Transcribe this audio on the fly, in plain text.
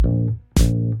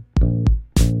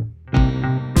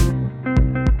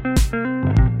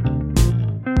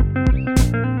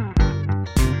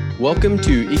Welcome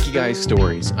to Ikigai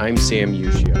Stories. I'm Sam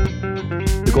Yushio.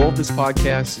 The goal of this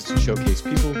podcast is to showcase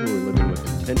people who are living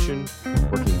with intention,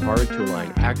 working hard to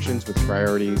align actions with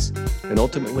priorities, and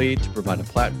ultimately to provide a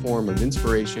platform of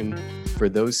inspiration for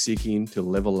those seeking to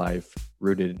live a life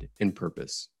rooted in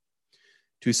purpose.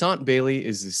 Toussaint Bailey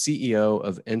is the CEO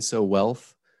of Enso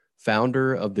Wealth,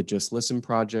 founder of the Just Listen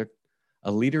Project,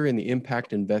 a leader in the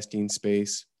impact investing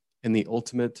space, and the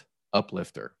ultimate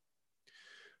uplifter.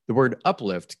 The word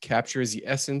uplift captures the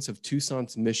essence of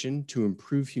Toussaint's mission to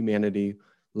improve humanity,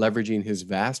 leveraging his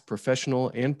vast professional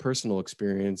and personal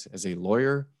experience as a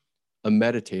lawyer, a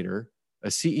meditator, a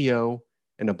CEO,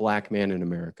 and a Black man in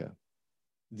America.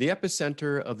 The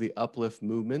epicenter of the uplift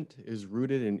movement is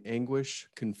rooted in anguish,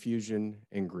 confusion,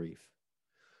 and grief.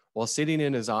 While sitting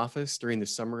in his office during the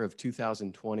summer of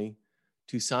 2020,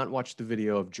 Toussaint watched the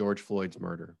video of George Floyd's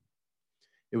murder.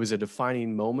 It was a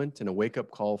defining moment and a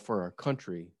wake-up call for our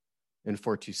country, and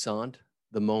for Toussaint,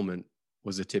 the moment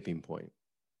was a tipping point.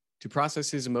 To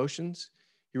process his emotions,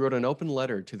 he wrote an open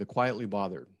letter to the quietly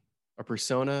bothered, a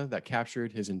persona that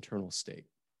captured his internal state.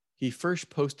 He first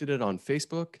posted it on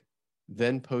Facebook,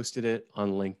 then posted it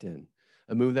on LinkedIn,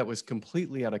 a move that was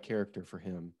completely out of character for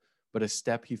him, but a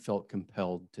step he felt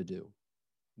compelled to do.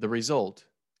 The result,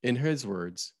 in his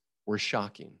words, were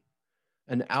shocking.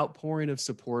 An outpouring of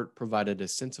support provided a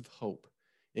sense of hope,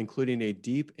 including a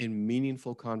deep and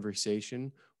meaningful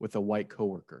conversation with a white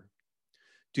coworker.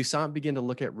 Toussaint began to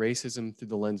look at racism through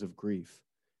the lens of grief,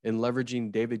 and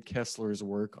leveraging David Kessler's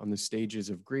work on the stages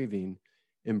of grieving,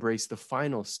 embraced the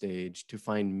final stage to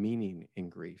find meaning in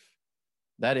grief.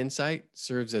 That insight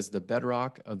serves as the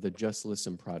bedrock of the Just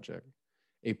Listen Project,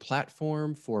 a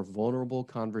platform for vulnerable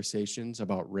conversations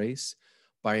about race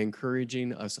by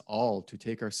encouraging us all to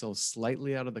take ourselves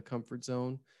slightly out of the comfort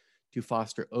zone, to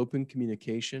foster open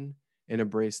communication and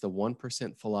embrace the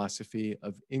 1% philosophy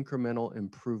of incremental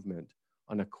improvement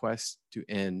on a quest to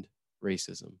end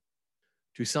racism.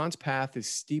 Toussaint's path is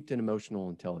steeped in emotional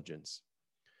intelligence.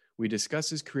 We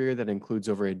discuss his career that includes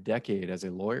over a decade as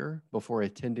a lawyer before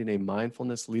attending a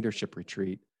mindfulness leadership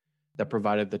retreat that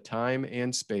provided the time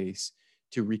and space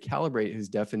to recalibrate his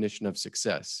definition of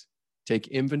success, take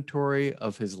inventory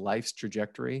of his life's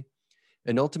trajectory,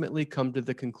 and ultimately come to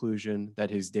the conclusion that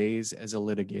his days as a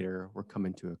litigator were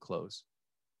coming to a close.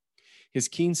 His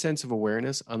keen sense of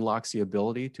awareness unlocks the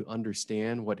ability to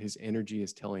understand what his energy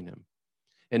is telling him.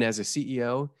 And as a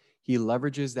CEO, he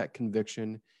leverages that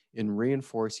conviction in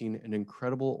reinforcing an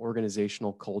incredible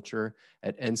organizational culture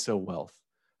at Enso Wealth,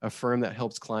 a firm that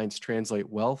helps clients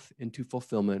translate wealth into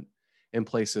fulfillment and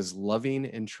places loving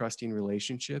and trusting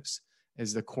relationships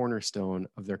as the cornerstone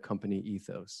of their company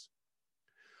ethos.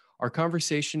 Our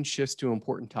conversation shifts to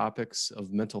important topics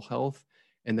of mental health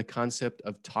and the concept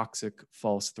of toxic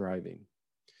false thriving.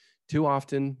 Too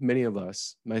often, many of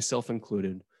us, myself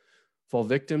included, fall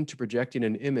victim to projecting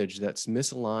an image that's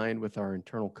misaligned with our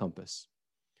internal compass.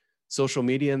 Social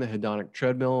media and the hedonic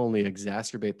treadmill only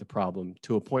exacerbate the problem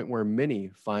to a point where many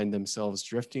find themselves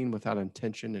drifting without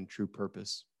intention and true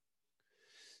purpose.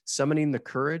 Summoning the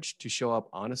courage to show up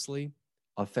honestly,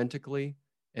 authentically,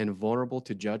 and vulnerable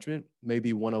to judgment may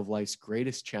be one of life's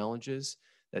greatest challenges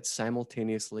that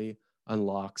simultaneously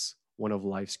unlocks one of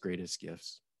life's greatest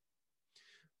gifts.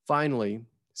 Finally,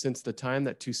 since the time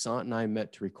that Toussaint and I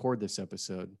met to record this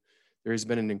episode, there has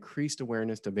been an increased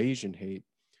awareness of Asian hate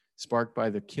sparked by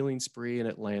the killing spree in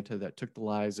Atlanta that took the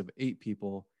lives of 8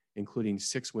 people, including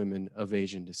 6 women of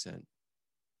Asian descent.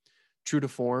 True to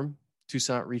form,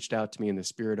 Toussaint reached out to me in the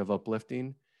spirit of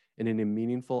uplifting and in a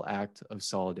meaningful act of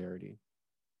solidarity.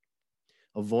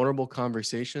 A vulnerable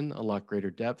conversation unlocked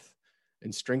greater depth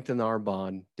and strengthened our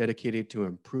bond dedicated to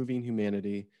improving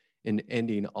humanity and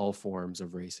ending all forms of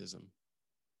racism.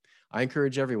 I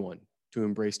encourage everyone to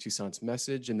embrace Toussaint's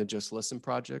message in the Just Listen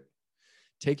Project.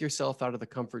 Take yourself out of the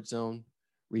comfort zone,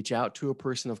 reach out to a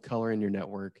person of color in your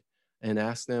network, and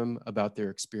ask them about their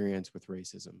experience with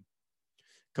racism.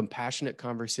 Compassionate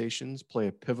conversations play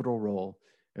a pivotal role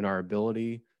in our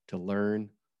ability to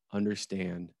learn,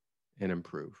 understand, and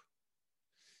improve.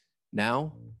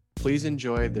 Now, please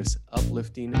enjoy this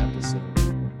uplifting episode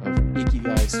of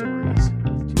Ikigai Stories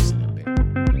with Toussaint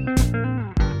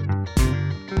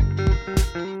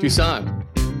Bailey. Toussaint,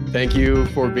 thank you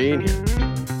for being here.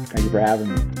 Thank you for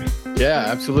having me. Yeah,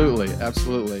 absolutely.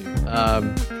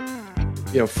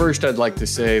 First I'd like to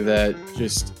say that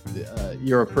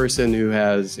you're a person who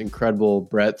has incredible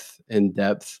breadth and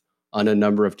depth on a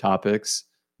number of topics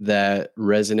that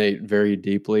resonate very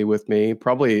deeply with me,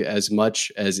 probably as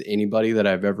much as anybody that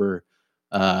I've ever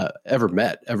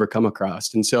met, ever come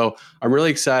across. And so I'm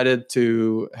really excited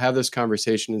to have this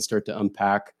conversation and start to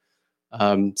unpack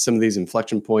some of these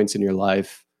inflection points in your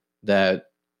life that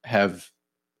have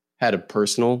had a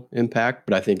personal impact,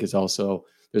 but I think is also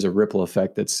there's a ripple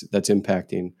effect that's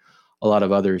impacting a lot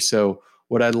of others. So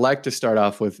what I'd like to start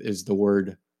off with is the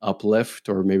word uplift,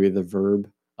 or maybe the verb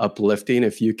uplifting.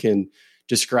 If you can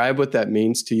describe what that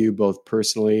means to you, both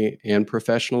personally and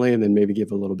professionally, and then maybe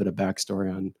give a little bit of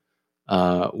backstory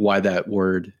on why that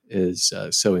word is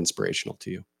so inspirational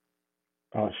to you.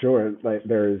 Sure. Like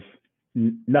there's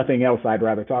nothing else I'd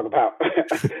rather talk about.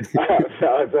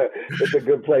 So it's a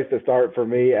good place to start for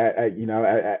me. As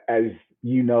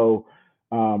you know,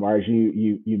 or as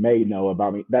you may know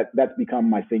about me, that's become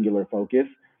my singular focus.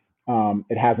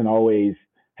 It hasn't always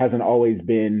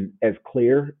been as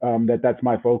clear that's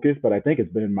my focus, but I think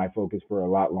it's been my focus for a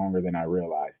lot longer than I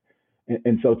realized.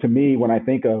 And so to me, when I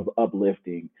think of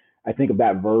uplifting, I think of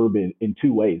that verb in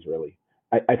two ways, really.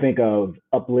 I think of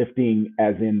uplifting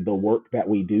as in the work that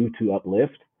we do to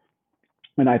uplift.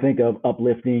 And I think of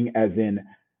uplifting as in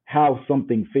how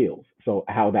something feels. So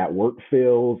how that work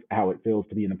feels, how it feels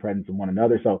to be in the presence of one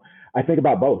another. So I think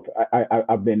about both.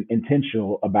 I've been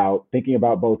intentional about thinking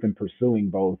about both and pursuing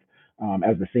both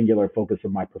as the singular focus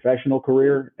of my professional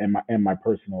career and my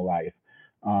personal life.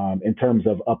 In terms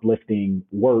of uplifting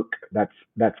work,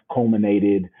 that's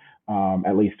culminated,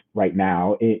 at least right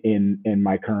now, in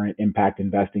my current impact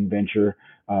investing venture,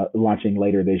 launching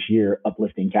later this year,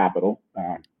 Uplifting Capital,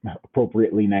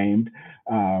 appropriately named.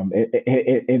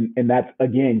 And that's,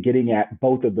 again, getting at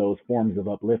both of those forms of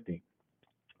uplifting.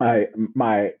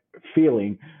 My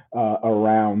feeling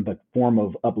around the form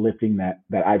of uplifting that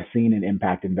I've seen in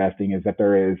impact investing is that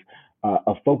there is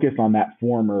a focus on that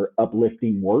former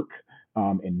uplifting work,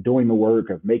 and doing the work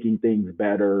of making things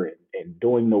better, and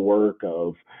doing the work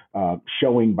of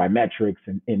showing by metrics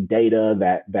and data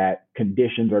that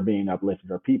conditions are being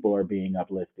uplifted or people are being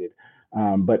uplifted.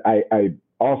 But I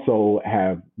also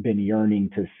have been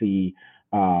yearning to see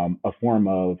a form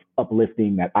of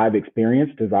uplifting that I've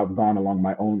experienced as I've gone along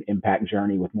my own impact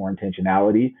journey with more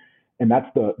intentionality. And that's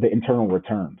the internal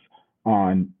returns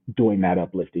on doing that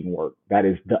uplifting work. That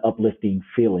is the uplifting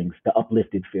feelings, the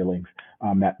uplifted feelings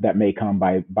that may come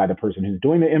by the person who's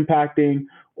doing the impacting,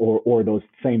 or those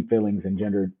same feelings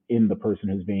engendered in the person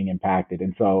who's being impacted.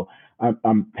 And so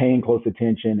I'm paying close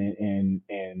attention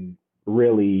and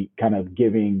really kind of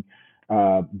giving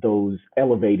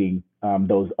elevating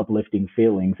those uplifting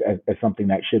feelings as something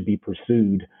that should be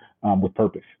pursued with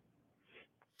purpose.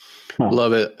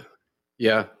 Love it.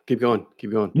 Yeah, keep going.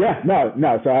 Yeah,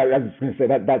 no. So I was going to say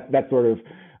that's sort of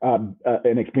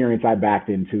an experience I backed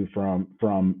into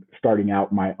from starting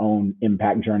out my own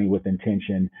impact journey with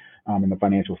intention in the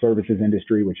financial services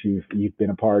industry, which you've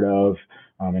been a part of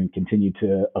and continue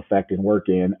to affect and work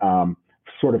in.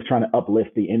 Sort of trying to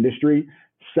uplift the industry,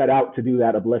 set out to do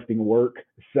that uplifting work,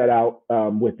 set out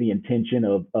with the intention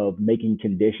of making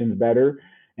conditions better,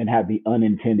 and have the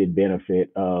unintended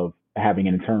benefit of having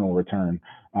an internal return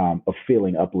of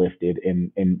feeling uplifted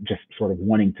and just sort of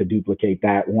wanting to duplicate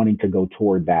that, wanting to go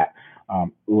toward that,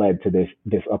 led to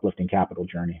this uplifting capital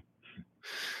journey.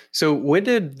 So when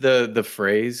did the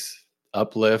phrase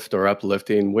uplift or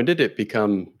uplifting, when did it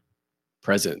become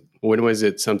present? When was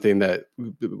it something that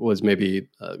was maybe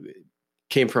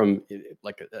came from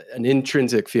like an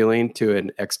intrinsic feeling to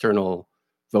an external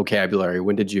vocabulary?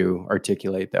 When did you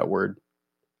articulate that word?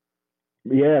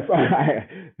 Yes,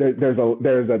 there's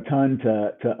a ton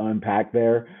to unpack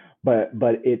there, but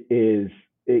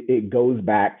it goes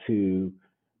back to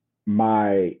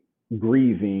my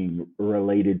grieving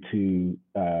related to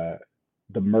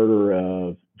the murder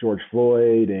of George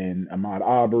Floyd and Ahmaud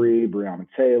Arbery, Breonna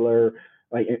Taylor,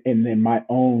 and then my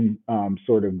own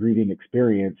sort of grieving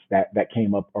experience that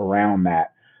came up around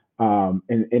that,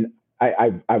 and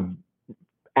I've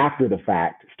after the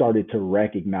fact started to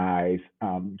recognize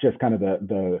just kind of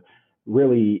the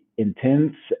really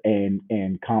intense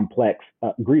and complex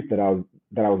grief that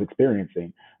I was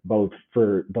experiencing, both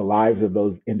for the lives of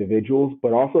those individuals,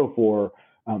 but also for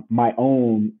my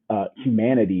own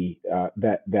humanity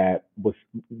that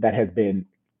has been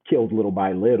killed little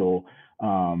by little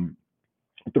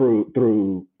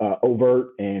through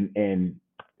overt and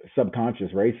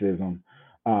subconscious racism.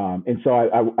 And so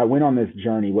I went on this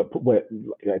journey. What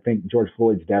I think George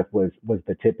Floyd's death was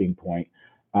the tipping point.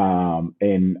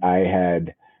 And I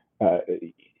had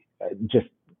just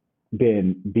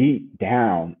been beat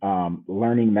down,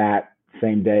 learning that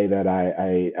same day that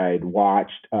I'd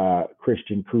watched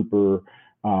Christian Cooper,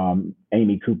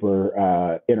 Amy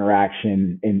Cooper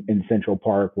interaction in Central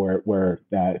Park, where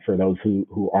for those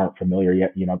who aren't familiar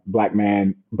yet, Black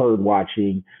man bird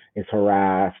watching is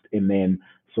harassed, and then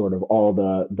sort of all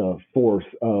the force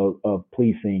of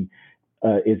policing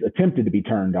is attempted to be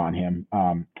turned on him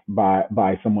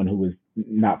by someone who was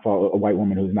a white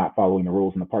woman who was not following the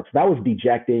rules in the park. So that was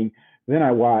dejecting. Then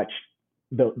I watched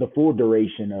the full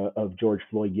duration of George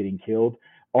Floyd getting killed,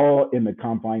 all in the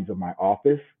confines of my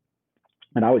office,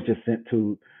 and I was just sent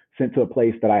to a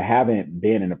place that I haven't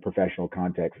been in a professional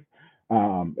context.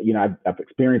 I've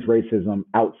experienced racism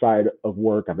outside of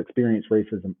work. I've experienced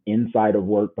racism inside of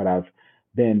work, but I've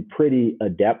been pretty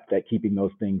adept at keeping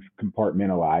those things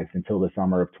compartmentalized until the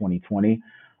summer of 2020.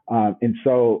 And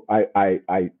so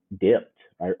I dipped.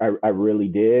 I really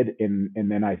did. And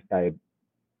then I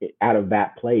out of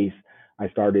that place, I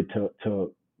started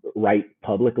to write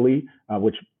publicly,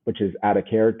 which is out of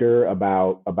character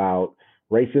about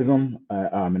racism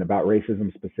and about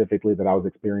racism specifically that I was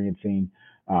experiencing,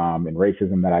 and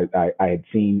racism that I had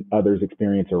seen others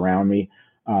experience around me.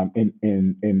 And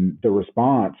the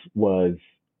response was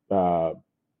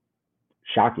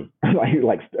shocking.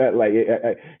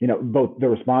 Both the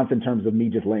response in terms of me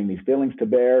just laying these feelings to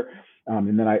bear,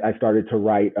 and then I started to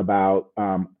write about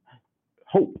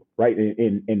hope, right?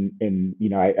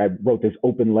 I wrote this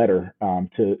open letter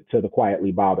to the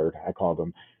quietly bothered. I called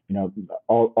them,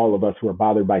 all of us who are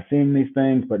bothered by seeing these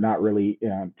things, but not really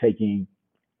taking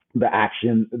the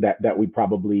action that we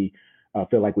probably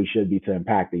feel like we should be to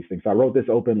impact these things. So I wrote this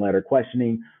open letter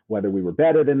questioning whether we were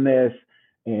better than this,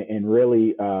 and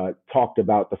really talked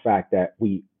about the fact that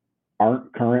we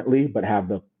aren't currently, but have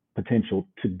the potential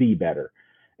to be better.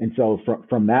 And so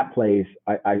from that place,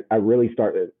 I really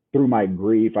started, through my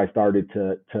grief, I started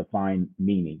to find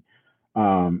meaning.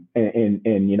 The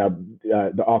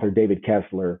author David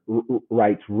Kessler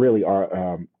writes really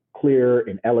clear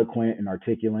and eloquent and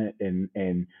articulate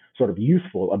and sort of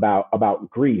useful about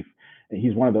grief. And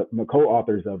he's one of the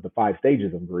co-authors of the 5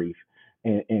 stages of grief.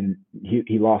 And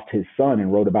he lost his son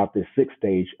and wrote about this 6th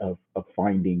stage of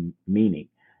finding meaning.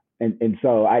 And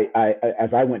so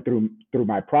as I went through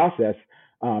my process,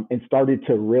 and started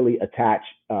to really attach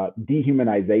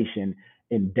dehumanization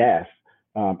and death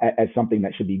as something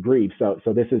that should be grieved. So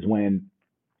this is when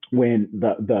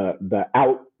the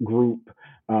out group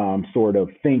sort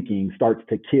of thinking starts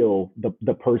to kill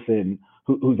the person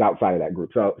who's outside of that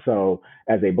group. So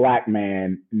as a Black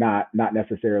man, not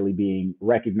necessarily being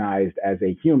recognized as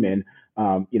a human,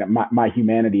 my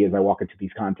humanity as I walk into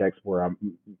these contexts where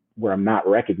I'm not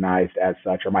recognized as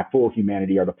such, or my full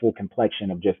humanity or the full complexion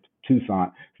of just Toussaint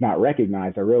is not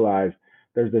recognized, I realized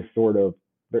there's this sort of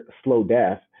slow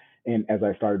death. And as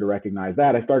I started to recognize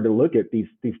that, I started to look at these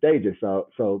stages.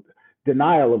 So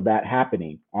denial of that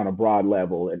happening on a broad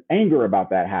level, and anger about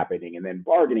that happening, and then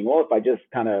bargaining. Well, if I just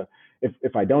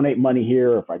if I donate money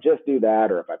here, or if I just do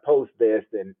that, or if I post this,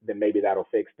 then maybe that'll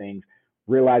fix things.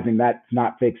 Realizing that's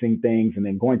not fixing things, and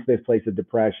then going to this place of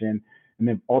depression, and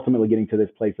then ultimately getting to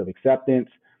this place of acceptance.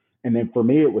 And then for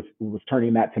me, it was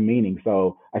turning that to meaning.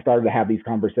 So I started to have these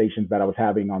conversations that I was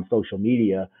having on social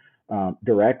media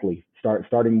directly,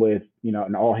 starting with,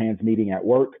 an all hands meeting at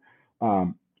work.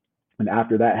 And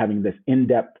after that, having this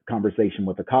in-depth conversation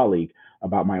with a colleague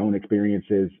about my own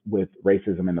experiences with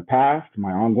racism in the past,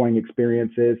 my ongoing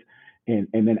experiences, and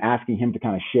then asking him to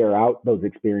kind of share out those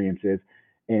experiences.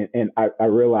 And I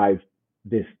realized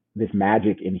this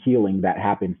magic and healing that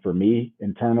happened for me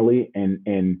internally,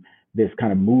 and this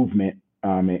kind of movement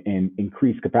and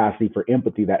increased capacity for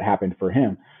empathy that happened for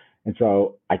him. And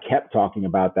so I kept talking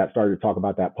about that, started to talk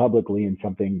about that publicly in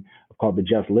something called the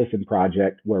Just Listen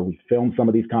Project, where we filmed some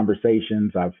of these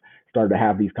conversations. I've started to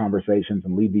have these conversations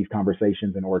and lead these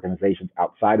conversations in organizations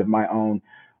outside of my own.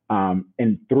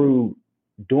 And through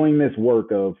doing this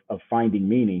work of finding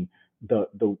meaning,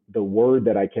 the word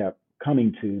that I kept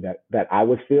coming to that I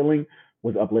was feeling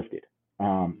was uplifted.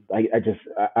 I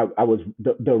was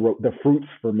the fruits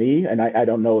for me, and I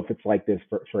don't know if it's like this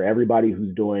for everybody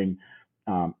who's doing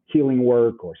healing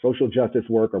work or social justice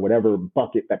work or whatever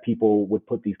bucket that people would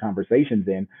put these conversations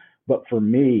in. But for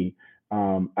me,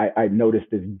 I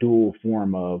noticed this dual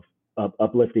form of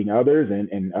uplifting others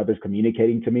and others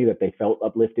communicating to me that they felt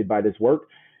uplifted by this work,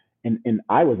 and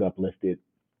I was uplifted.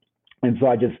 And so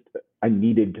I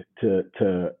needed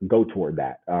to go toward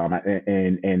that.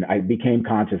 And I became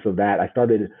conscious of that. I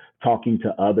started talking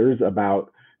to others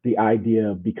about the idea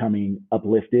of becoming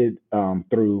uplifted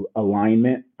through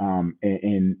alignment,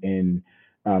 and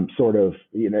sort of,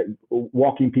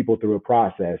 walking people through a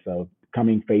process of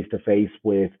coming face to face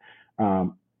with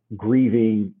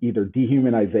grieving either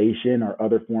dehumanization or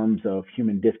other forms of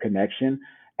human disconnection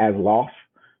as loss,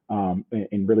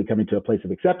 and really coming to a place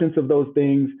of acceptance of those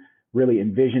things, really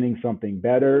envisioning something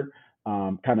better,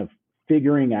 kind of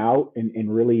figuring out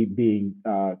and really being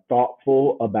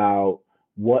thoughtful about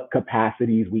what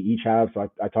capacities we each have.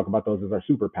 So I talk about those as our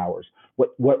superpowers.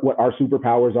 What our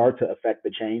superpowers are to affect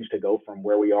the change, to go from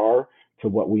where we are to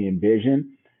what we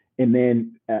envision, and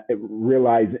then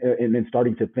realize, and then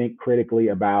starting to think critically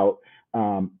about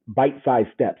bite-sized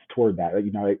steps toward that. I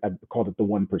called it the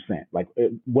 1%. Like,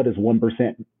 what does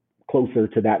 1% closer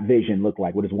to that vision look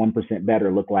like? What does 1%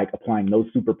 better look like? Applying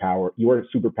your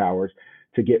superpowers,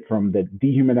 to get from the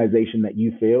dehumanization that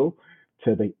you feel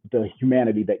to the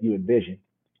humanity that you envision.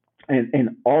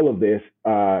 And all of this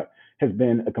has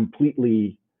been a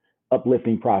completely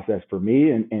uplifting process for me,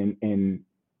 and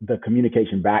the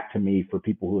communication back to me for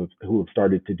people who have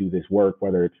started to do this work,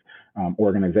 whether it's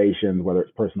organizations, whether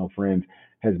it's personal friends,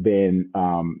 has been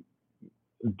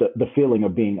the feeling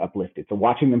of being uplifted. So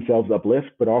watching themselves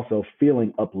uplift, but also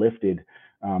feeling uplifted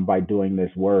by doing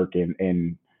this work.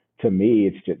 And to me,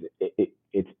 it's just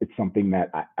it's something that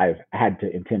I've had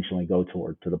to intentionally go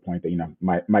toward, to the point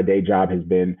that my day job has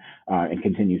been and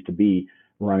continues to be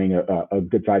running a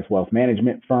good sized wealth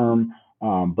management firm,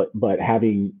 but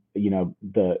having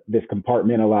this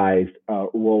compartmentalized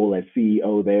role as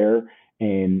CEO there,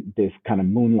 and this kind of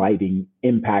moonlighting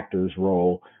impactors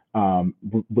role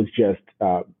was just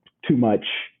too much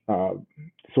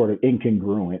sort of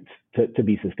incongruence to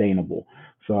be sustainable.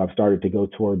 So I've started to go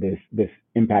toward this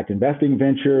impact investing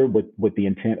venture with the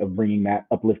intent of bringing that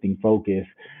uplifting focus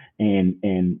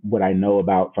and what I know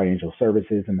about financial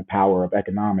services and the power of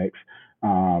economics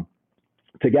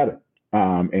together,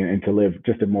 and to live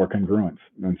just in more congruence.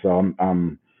 And so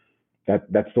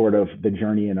that's sort of the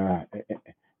journey in a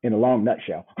long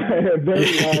nutshell.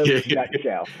 Very large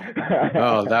nutshell.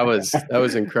 Oh, that was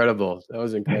incredible. That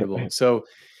was incredible. So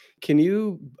can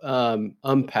you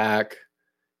unpack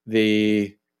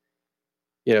who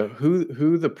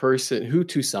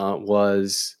Toussaint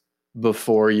was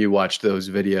before you watched those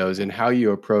videos, and how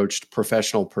you approached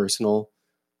professional, personal?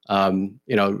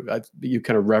 You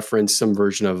kind of referenced some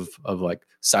version of like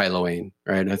siloing,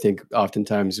 right? I think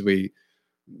oftentimes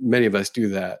many of us do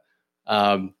that.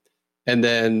 And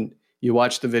then you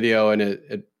watched the video, and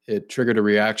it triggered a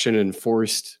reaction and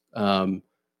forced an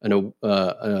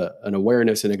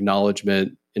awareness and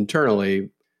acknowledgement internally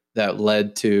that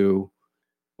led to,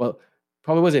 well,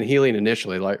 probably wasn't healing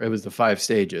initially. Like, it was the 5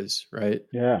 stages, right?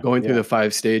 Yeah. Going through the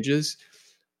 5 stages.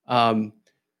 But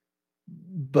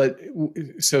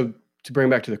so to bring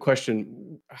back to the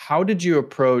question, how did you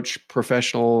approach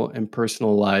professional and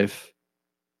personal life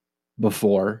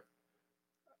before?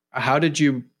 How did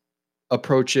you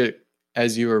approach it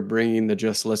as you were bringing the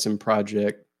Just Listen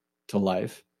project to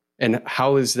life? And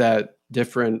how is that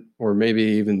different, or maybe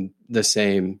even the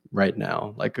same right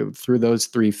now? Like, through those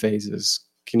 3 phases,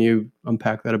 can you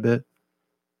unpack that a bit?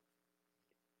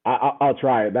 I'll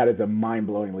try it. That is a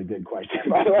mind-blowingly good question.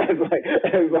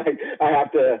 It's like I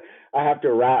have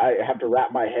to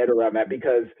wrap my head around that,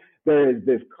 because there is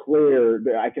this clear.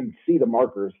 I can see the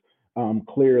markers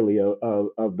clearly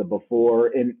of the before,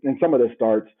 and some of this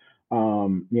starts.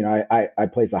 I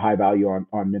place a high value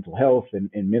on mental health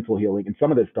and mental healing, and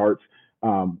some of this starts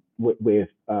with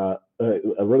a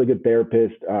really good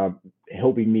therapist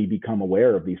helping me become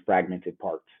aware of these fragmented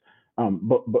parts.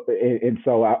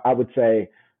 So I would say,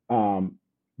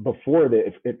 before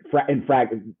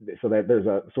so that there's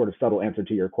a sort of subtle answer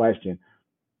to your question.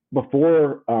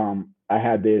 Before I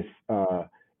had this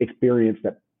experience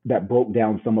that broke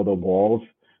down some of the walls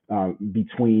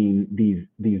between these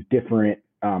different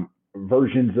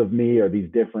versions of me, or these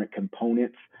different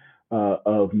components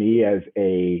of me as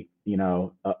a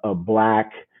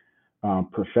Black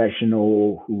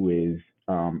professional who is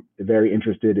very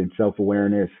interested in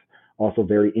self-awareness, also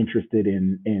very interested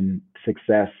in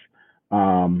success.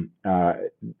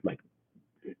 Like,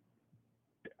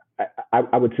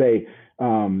 I would say,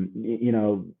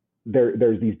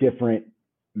 there's these different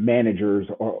managers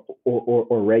or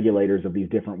regulators of these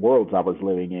different worlds I was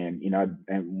living in,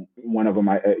 and one of them,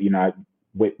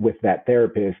 with that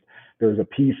therapist, there was a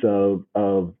piece of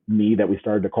me that we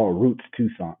started to call Roots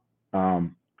Toussaint.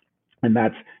 And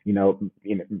that's,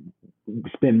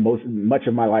 spend much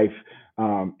of my life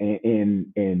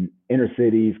in inner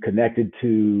cities, connected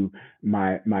to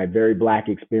my very Black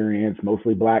experience,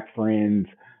 mostly Black friends.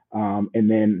 And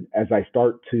then as I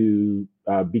start to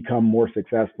become more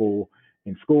successful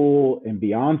in school and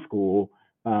beyond school,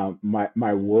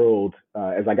 my world,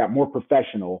 as I got more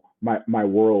professional, my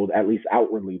world, at least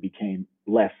outwardly, became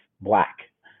less Black.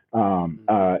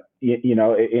 That's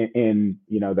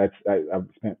I've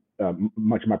spent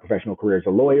much of my professional career as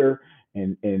a lawyer,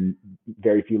 and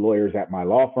very few lawyers at my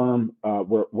law firm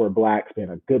were Black.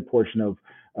 Spent a good portion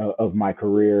of my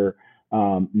career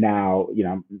now,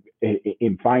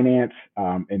 in finance,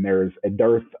 and there's a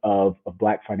dearth of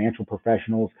Black financial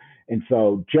professionals. And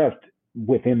so just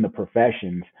within the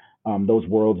professions, those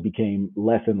worlds became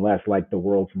less and less like the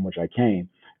world from which I came.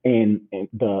 And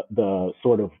the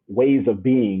sort of ways of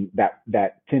being that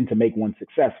tend to make one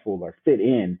successful or fit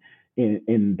in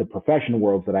the professional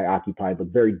worlds that I occupied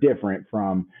look very different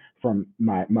from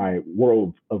my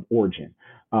world of origin.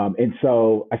 And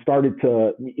so I started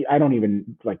to, I don't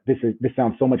even this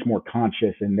sounds so much more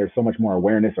conscious, and there's so much more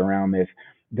awareness around this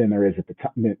than there is at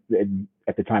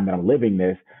the time that I'm living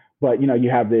this. But, you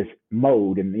have this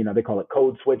mode, and, they call it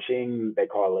code switching. They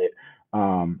call it,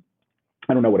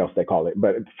 I don't know what else they call it,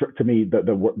 but to me,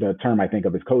 the term I think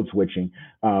of is code switching,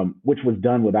 which was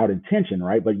done without intention,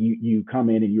 right? But you come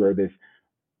in and you are this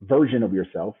version of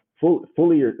yourself,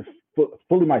 fully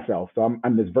myself. So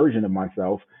I'm this version of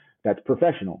myself that's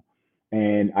professional,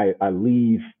 and I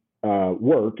leave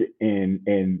work,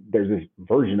 and there's this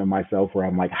version of myself where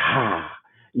I'm like, I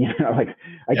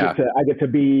get to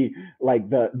be like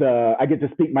I get to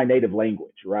speak my native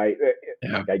language, right?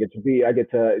 Yeah. Like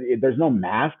there's no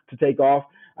mask to take off.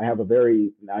 I have a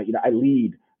very, I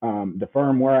lead the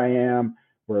firm where I am.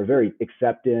 We're a very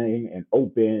accepting and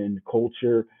open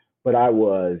culture, but I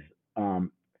was,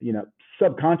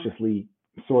 subconsciously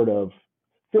sort of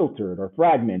filtered or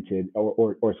fragmented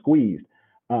or squeezed.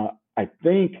 I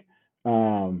think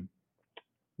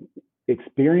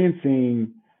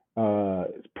experiencing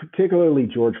particularly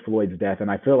George Floyd's death, and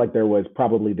I feel like there was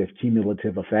probably this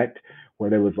cumulative effect where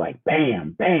there was like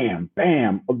bam, bam,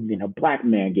 bam, Black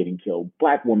man getting killed,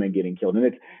 Black woman getting killed, and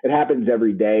it happens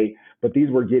every day. But these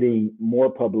were getting more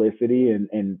publicity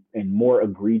and more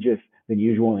egregious than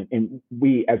usual, and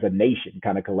we as a nation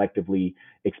kind of collectively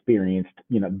experienced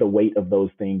the weight of those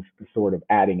things sort of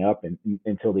adding up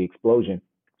until the explosion.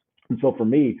 And so for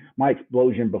me, my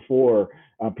explosion before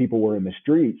people were in the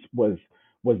streets was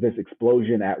this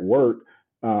explosion at work,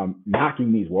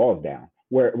 knocking these walls down,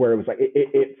 where it was like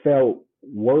it felt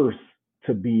worse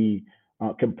to be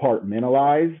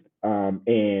compartmentalized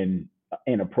and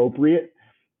appropriate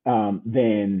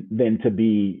than to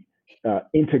be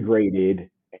integrated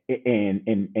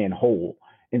and whole.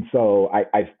 And so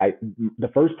I the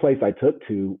first place I took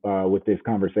to with this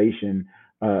conversation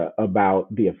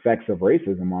about the effects of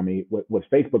racism on me was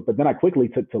Facebook, but then I quickly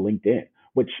took to LinkedIn,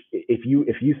 which if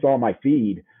you saw my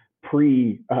feed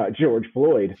pre George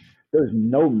Floyd, there's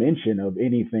no mention of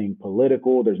anything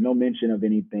political. There's no mention of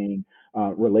anything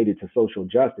related to social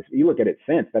justice. You look at it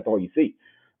since, that's all you see.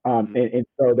 And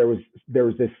so there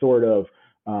was this sort of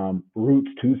roots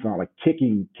Toussaint, like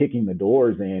kicking the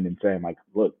doors in and saying like,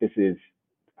 look, this is,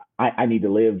 I need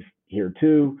to live here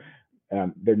too.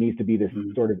 There needs to be this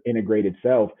sort of integrated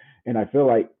self. And I feel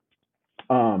like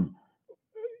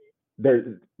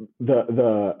there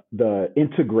the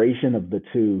integration of the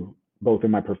two, both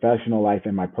in my professional life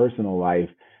and my personal life,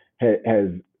 has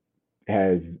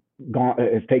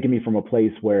taken me from a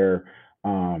place where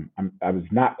I was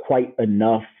not quite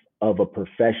enough of a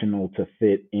professional to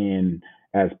fit in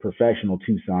as professional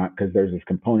Toussaint, because there's this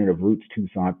component of roots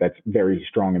Toussaint that's very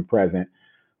strong and present.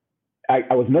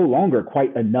 I was no longer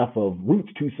quite enough of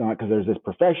roots Toussaint because there's this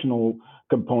professional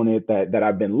component that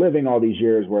I've been living all these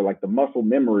years, where like the muscle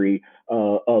memory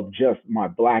of just my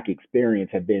Black experience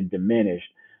had been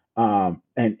diminished. And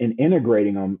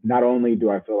integrating them, not only do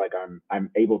I feel like I'm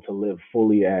able to live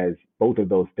fully as both of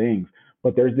those things,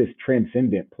 but there's this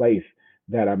transcendent place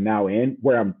that I'm now in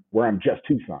where I'm just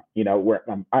Toussaint, where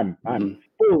I'm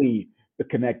fully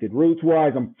connected roots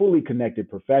wise, I'm fully connected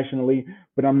professionally,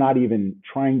 but I'm not even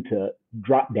trying to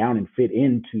drop down and fit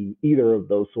into either of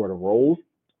those sort of roles.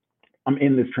 I'm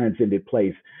in this transcended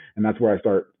place, and that's where I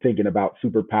start thinking about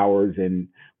superpowers and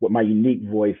what my unique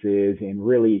voice is, and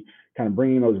really kind of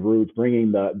bringing those roots,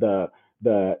 bringing the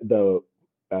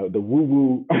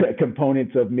woo-woo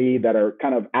components of me that are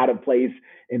kind of out of place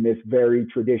in this very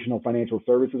traditional financial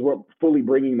services. We're fully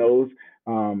bringing those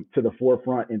to the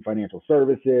forefront in financial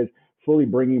services, fully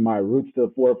bringing my roots to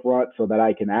the forefront so that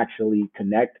I can actually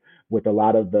connect with a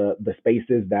lot of the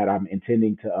spaces that I'm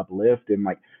intending to uplift. And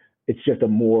like,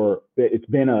 it's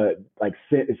been a like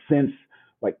since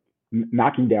like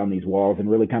knocking down these walls and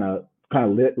really kind of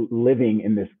living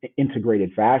in this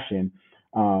integrated fashion.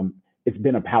 It's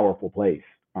been a powerful place.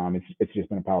 It's just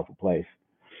been a powerful place.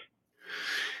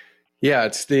 Yeah,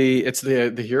 it's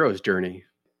the hero's journey.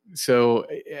 So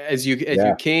as you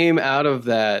came out of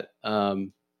that,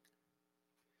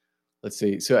 let's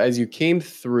see. So as you came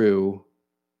through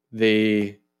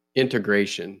the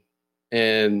integration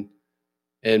and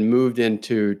moved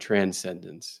into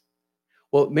transcendence,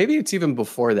 Well, maybe it's even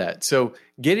before that. So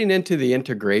getting into the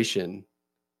integration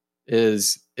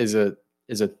is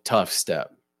a tough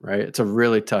step, right? It's a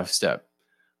really tough step.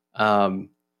 Um,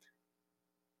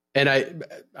 and I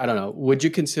don't know, would you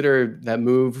consider that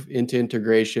move into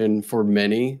integration for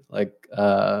many like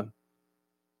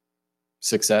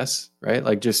success, right?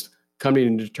 Like just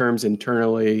coming to terms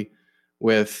internally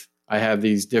with I have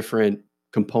these different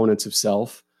components of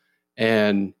self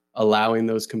and allowing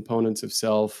those components of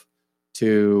self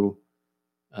to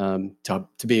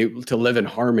be able to live in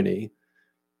harmony.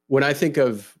 When I think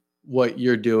of what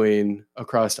you're doing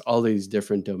across all these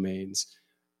different domains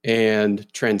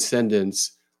and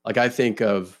transcendence, like I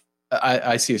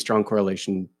see a strong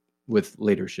correlation with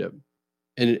leadership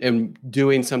and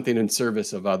doing something in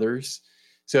service of others.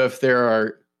 So if there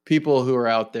are people who are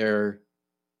out there,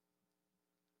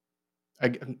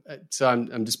 I'm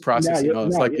just processing all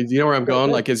this. Like, you know where I'm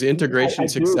going? Like, is integration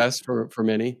success for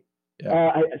many?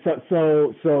 Yeah.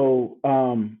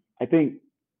 I think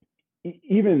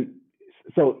even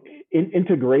so,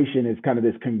 integration is kind of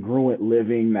this congruent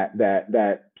living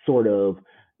that sort of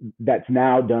that's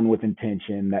now done with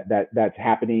intention that's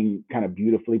happening kind of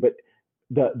beautifully. But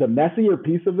the messier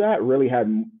piece of that really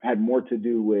had more to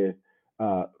do with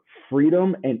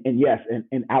freedom and yes,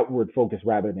 and outward focus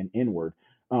rather than inward.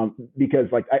 Because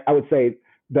like I would say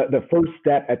the first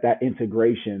step at that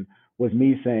integration was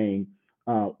me saying,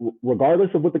 regardless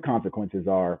of what the consequences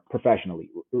are professionally,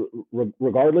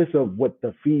 regardless of what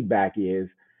the feedback is,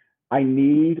 I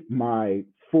need my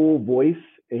full voice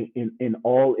in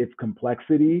all its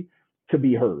complexity to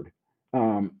be heard.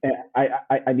 And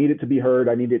I need it to be heard.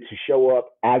 I need it to show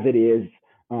up as it is,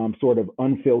 sort of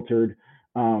unfiltered.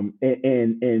 And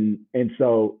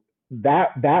so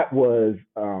that was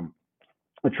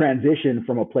a transition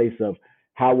from a place of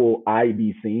how will I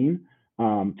be seen,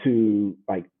 to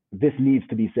like this needs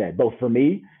to be said, both for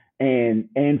me and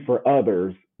for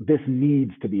others. This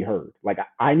needs to be heard. Like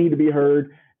I need to be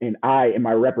heard, and I, in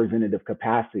my representative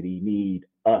capacity, need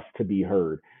us to be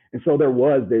heard. And so there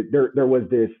was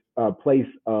this place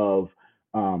of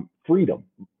freedom,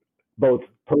 both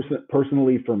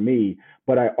personally for me,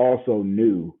 but I also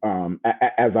knew,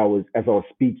 as I was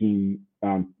speaking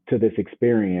to this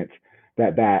experience,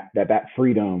 that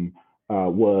freedom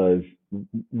was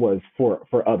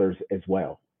for others as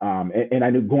well. And I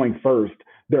knew going first,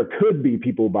 there could be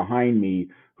people behind me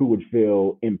who would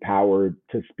feel empowered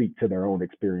to speak to their own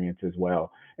experience as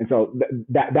well. And so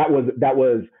that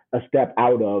was a step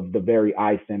out of the very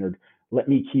I-centered. Let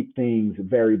me keep things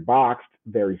very boxed,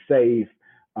 very safe,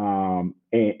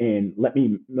 and let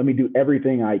me do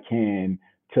everything I can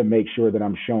to make sure that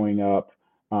I'm showing up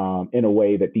in a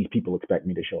way that these people expect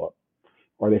me to show up,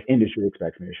 or this industry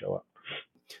expects me to show up.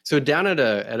 So down at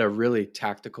a really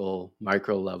tactical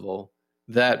micro level,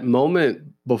 that moment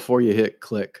before you hit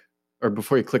click or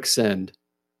before you click send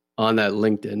on that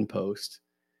LinkedIn post,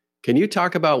 can you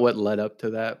talk about what led up to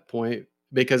that point?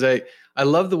 Because I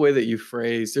love the way that you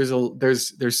phrase.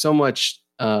 There's so much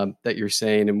that you're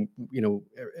saying, and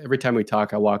every time we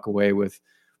talk, I walk away with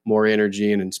more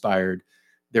energy and inspired.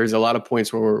 There's a lot of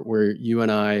points where you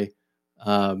and I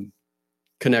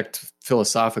connect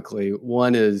philosophically.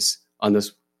 One is on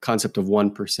this concept of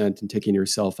 1% and taking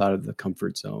yourself out of the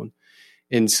comfort zone.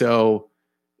 And so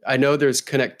I know there's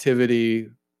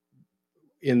connectivity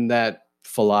in that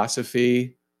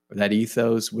philosophy or that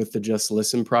ethos with the Just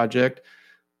Listen project.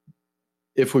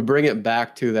 If we bring it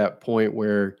back to that point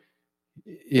where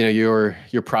you're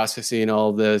processing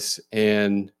all this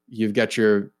and you've got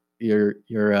your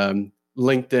LinkedIn,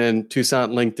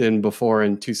 Toussaint LinkedIn before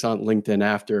and Toussaint LinkedIn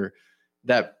after,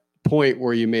 that point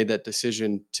where you made that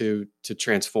decision to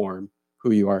transform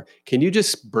who you are. Can you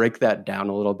just break that down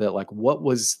a little bit? Like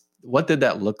what did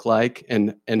that look like,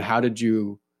 and how did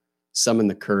you summon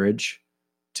the courage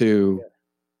to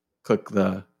click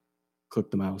the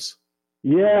mouse?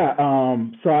 Yeah.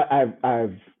 So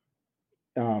I've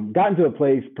gotten to a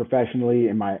place professionally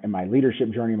in my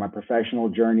leadership journey, my professional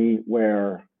journey,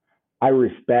 where I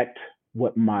respect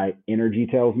what my energy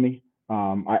tells me.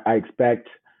 I respect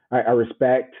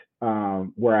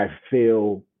where I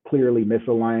feel clearly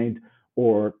misaligned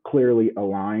or clearly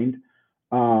aligned.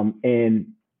 And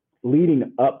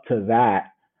leading up to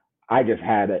that, I just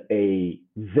had a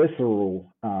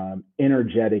visceral,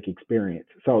 energetic experience.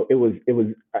 So it was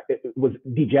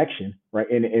dejection, right?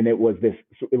 And it was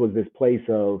this place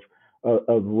of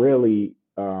really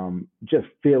just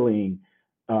feeling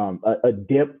a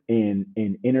dip in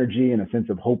energy and a sense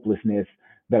of hopelessness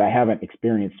that I haven't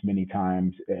experienced many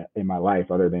times in my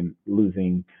life, other than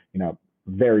losing,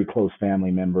 very close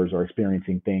family members or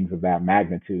experiencing things of that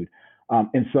magnitude.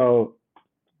 And so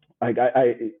like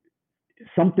I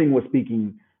something was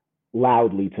speaking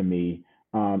loudly to me.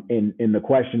 And the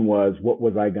question was, what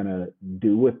was I gonna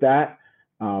do with that?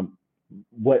 Um,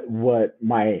 what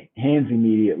my hands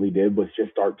immediately did was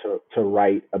just start to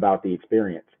write about the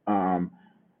experience.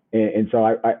 And so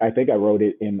I think I wrote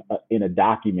it in a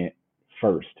document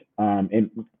first.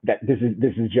 And that this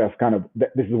is just kind of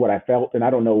this is what I felt, and I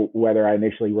don't know whether I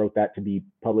initially wrote that to be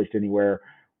published anywhere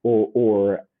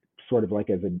or sort of like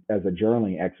as a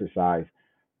journaling exercise.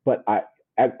 But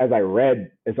as I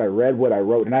read what I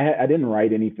wrote, and I didn't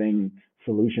write anything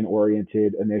solution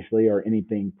oriented initially or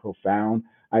anything profound.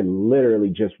 I literally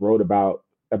just wrote about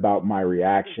my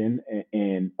reaction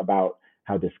and about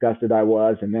how disgusted I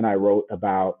was, and then I wrote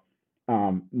about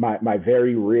my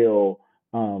very real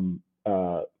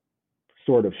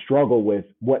sort of struggle with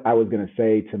what I was going to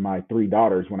say to my three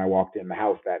daughters when I walked in the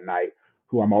house that night,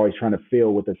 who I'm always trying to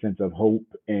fill with a sense of hope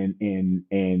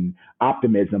and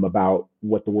optimism about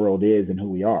what the world is and who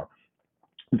we are.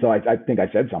 And so I think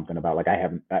I said something about like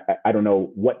I don't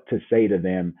know what to say to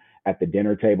them at the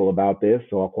dinner table about this,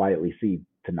 so I'll quietly see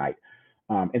tonight.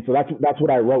 And so that's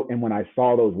what I wrote. And when I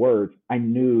saw those words, I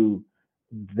knew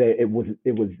that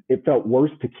it felt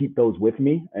worse to keep those with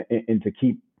me and to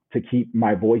keep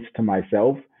my voice to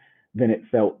myself than it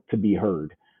felt to be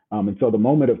heard. And so the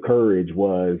moment of courage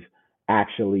was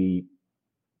actually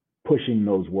pushing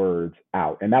those words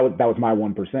out, and that was my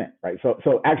 1%, right?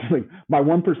 So actually, my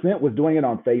 1% was doing it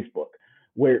on Facebook,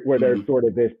 where there's sort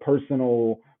of this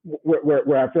personal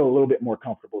where I feel a little bit more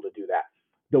comfortable to do that.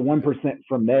 The 1%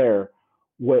 from there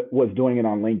was doing it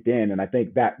on LinkedIn, and I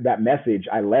think that message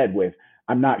I led with,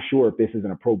 I'm not sure if this is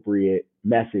an appropriate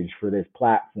message for this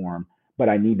platform, but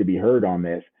I need to be heard on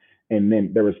this. And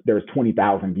then there was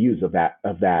 20,000 views of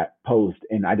that post,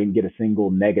 and I didn't get a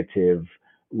single negative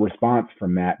response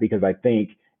from that, because I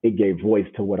think it gave voice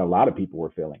to what a lot of people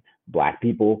were feeling. Black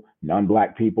people,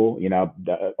 non-Black people,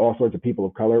 all sorts of people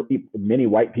of color, many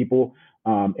white people.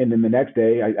 And then the next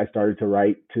day I started to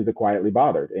write to the quietly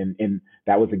bothered. And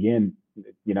that was, again,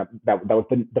 that was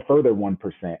the further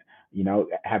 1%,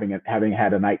 having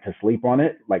had a night to sleep on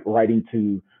it, like writing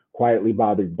to quietly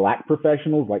bothered Black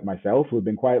professionals like myself, who have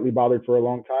been quietly bothered for a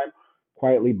long time,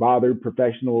 quietly bothered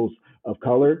professionals of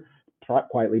color,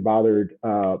 quietly bothered,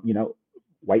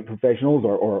 white professionals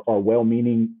or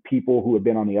well-meaning people who have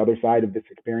been on the other side of this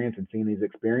experience and seen these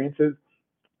experiences.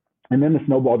 And then the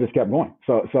snowball just kept going.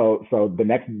 So the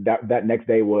next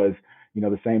day was,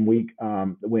 the same week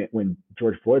when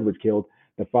George Floyd was killed.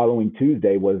 The following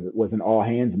Tuesday was an all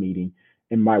hands meeting,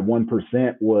 and my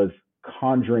 1% was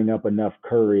conjuring up enough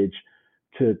courage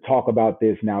to talk about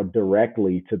this now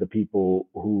directly to the people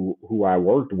who I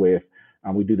worked with.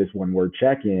 We do this one word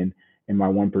check-in, and my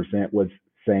 1% was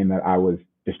saying that I was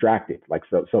distracted. Like,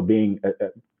 so being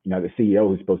the CEO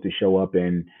who's supposed to show up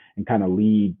and kind of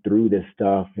lead through this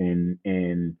stuff and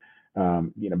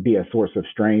be a source of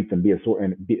strength and be a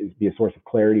source of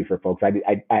clarity for folks.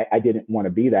 I didn't want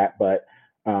to be that, but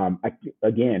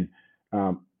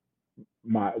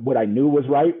what I knew was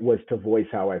right was to voice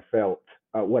how I felt.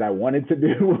 What I wanted to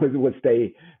do was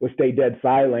stay dead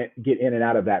silent, get in and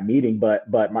out of that meeting. But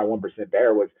my 1%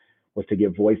 there was to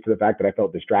give voice to the fact that I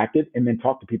felt distracted, and then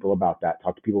talk to people about that,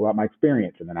 talk to people about my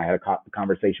experience. And then I had a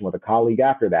conversation with a colleague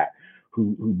after that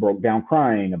who broke down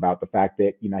crying about the fact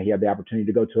that, he had the opportunity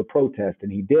to go to a protest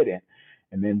and he didn't.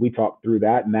 And then we talked through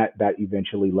that, and that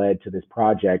eventually led to this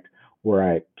project where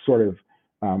I sort of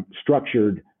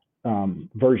structured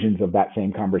versions of that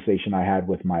same conversation I had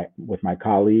with my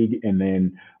colleague, and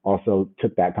then also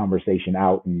took that conversation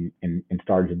out and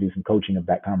started to do some coaching of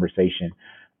that conversation.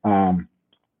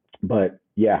 But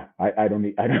yeah, I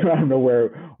don't know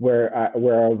where I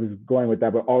was going with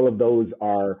that, but all of those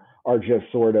are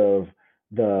just sort of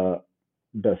the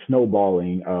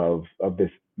snowballing of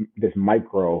this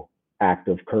micro act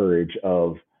of courage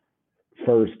of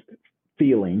first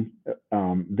feeling,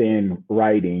 then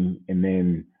writing, and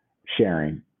then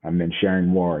sharing, and then sharing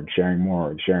more and sharing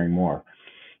more and sharing more.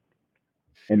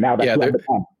 And now that's what I've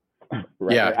become.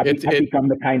 Right? Yeah, I've become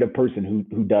the kind of person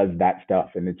who does that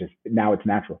stuff, and now it's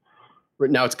natural.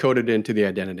 Now it's coded into the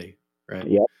identity, right?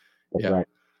 Yeah, that's right.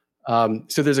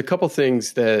 So there's a couple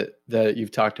things that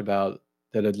you've talked about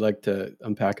that I'd like to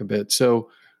unpack a bit. So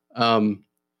you're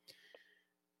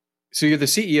the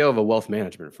CEO of a wealth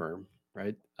management firm,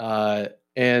 right?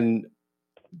 And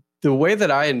the way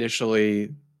that I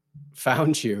initially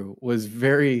found you was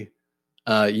very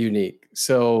unique.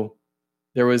 So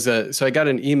I got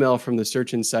an email from the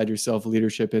Search Inside Yourself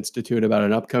Leadership Institute about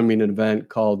an upcoming event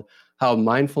called How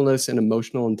Mindfulness and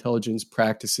Emotional Intelligence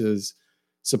Practices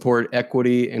Support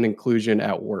Equity and Inclusion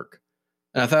at Work.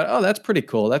 And I thought, oh, that's pretty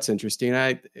cool. That's interesting.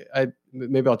 I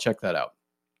maybe I'll check that out.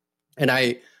 And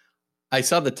I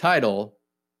saw the title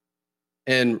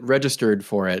and registered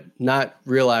for it, not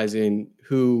realizing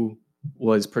who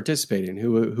was participating,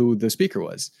 who the speaker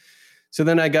was. So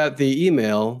then I got the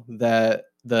email that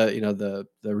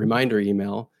the reminder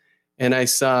email, and I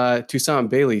saw Toussaint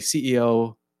Bailey,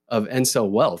 CEO of Enso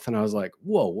Wealth, and I was like,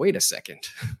 "Whoa, wait a second!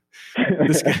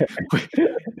 This guy,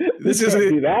 this is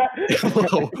do that."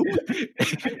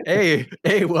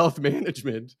 A wealth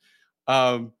management,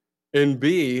 and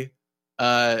B,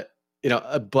 a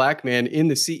black man in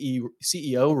the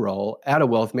CEO role at a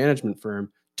wealth management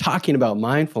firm talking about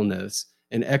mindfulness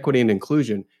and equity and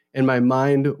inclusion. And my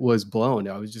mind was blown.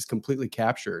 I was just completely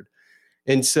captured.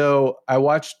 And so I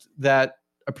watched that.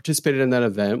 I participated in that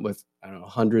event with, I don't know,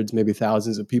 hundreds, maybe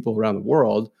thousands of people around the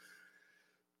world,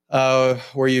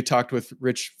 where you talked with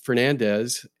Rich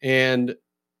Fernandez. And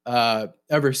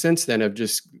ever since then, I've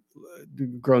just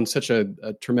grown such a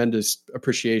tremendous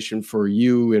appreciation for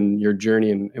you and your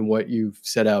journey and what you've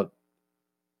set out,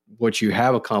 what you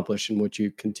have accomplished and what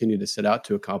you continue to set out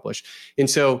to accomplish. And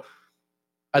so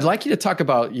I'd like you to talk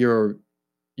about your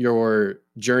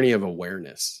journey of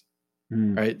awareness,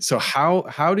 right? So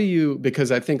how do you,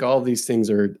 because I think all of these things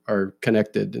are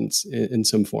connected in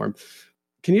some form.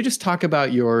 Can you just talk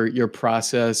about your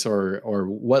process or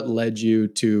what led you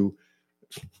to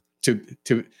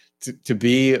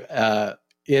be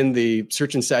in the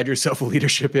Search Inside Yourself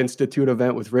Leadership Institute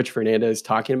event with Rich Fernandez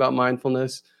talking about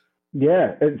mindfulness?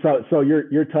 Yeah, and so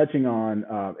you're touching on,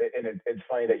 and it's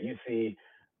funny that you see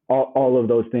all of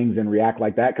those things and react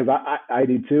like that, because I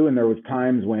do too. And there was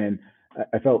times when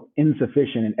I felt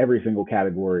insufficient in every single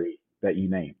category that you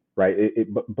named, right?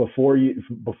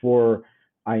 Before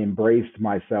I embraced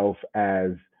myself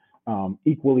as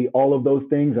equally all of those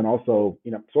things, and also,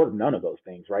 sort of none of those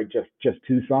things, right? Just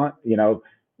Toussaint,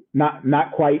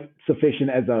 not quite sufficient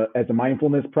as a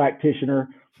mindfulness practitioner,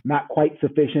 not quite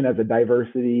sufficient as a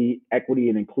diversity, equity,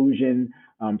 and inclusion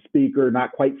speaker,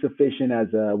 not quite sufficient as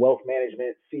a wealth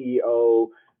management CEO,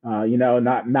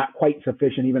 not quite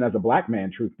sufficient even as a black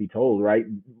man, truth be told, right?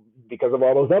 Because of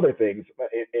all those other things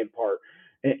in part.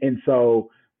 And so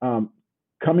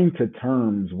coming to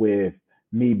terms with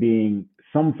me being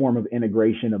some form of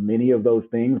integration of many of those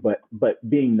things, but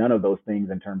being none of those things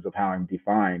in terms of how I'm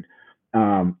defined,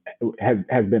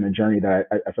 has been a journey that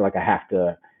I feel like I have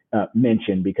to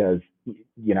mention, because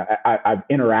I've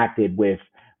interacted with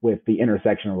the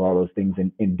intersection of all those things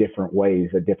in different ways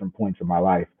at different points of my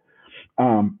life.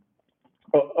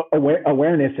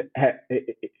 Awareness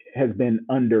has been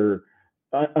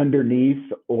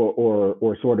underneath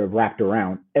or sort of wrapped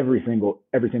around every single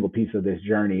piece of this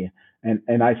journey,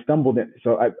 and I stumbled in.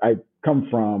 So I come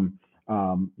from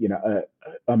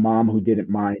a mom who didn't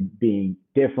mind being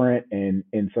different,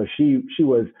 and so she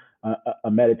was a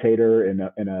meditator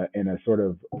and a sort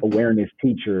of awareness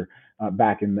teacher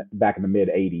back in the mid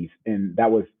 80s, and that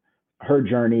was her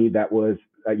journey. That was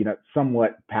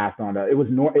somewhat passed on.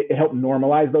 It helped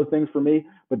normalize those things for me,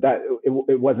 but that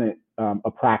it wasn't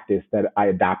a practice that I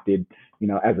adopted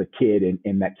as a kid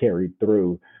and that carried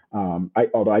through.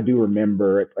 Although I do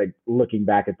remember looking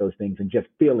back at those things and just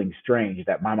feeling strange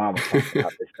that my mom was talking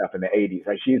about this stuff in the 80s.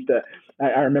 Like she used to,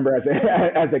 I remember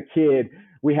as a kid,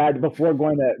 we had, before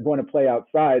going to play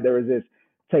outside, there was this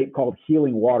tape called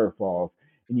Healing Waterfalls,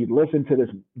 and you'd listen to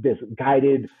this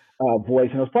guided voice,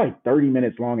 and it was probably 30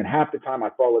 minutes long, and half the time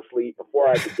I'd fall asleep before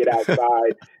I could get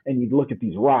outside, and you'd look at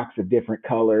these rocks of different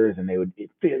colors, and they would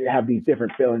have these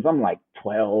different feelings. I'm like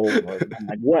 12, I'm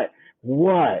like,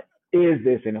 what is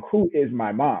this, and who is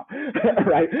my mom?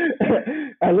 Right?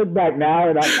 I look back now,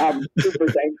 and I'm super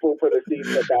thankful for the seeds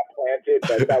that planted,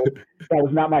 but that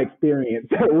was not my experience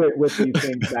with these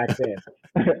things back then.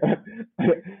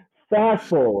 Fast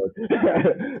forward.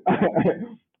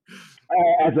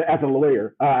 As a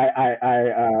lawyer,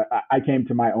 I came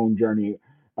to my own journey.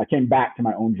 I came back to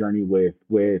my own journey with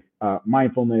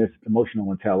mindfulness,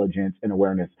 emotional intelligence, and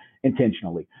awareness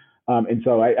intentionally. And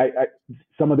so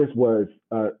some of this was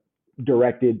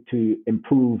directed to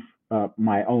improve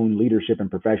my own leadership and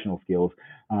professional skills.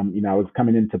 I was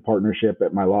coming into partnership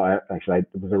at my law. Actually, I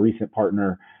was a recent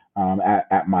partner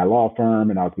at my law firm,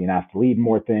 and I was being asked to lead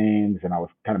more things, and I was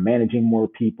kind of managing more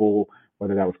people,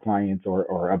 whether that was clients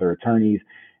or other attorneys.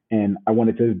 And I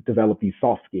wanted to develop these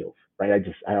soft skills, right?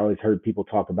 I always heard people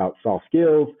talk about soft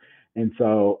skills. And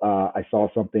so I saw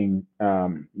something,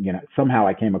 somehow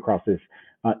I came across this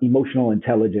Emotional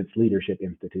Intelligence Leadership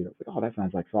Institute. I was like, oh, that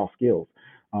sounds like soft skills.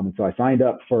 And so I signed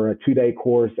up for a 2-day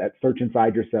course at Search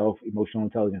Inside Yourself, Emotional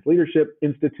Intelligence Leadership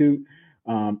Institute,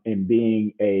 and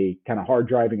being a kind of hard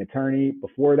driving attorney.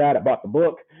 Before that, I bought the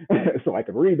book so I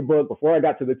could read the book before I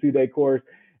got to the 2-day course.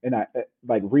 And I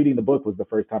like reading the book was the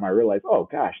first time I realized, oh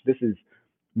gosh, this is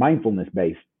mindfulness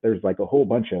based. There's like a whole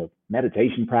bunch of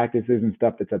meditation practices and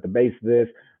stuff that's at the base of this.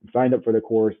 I'm signed up for the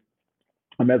course.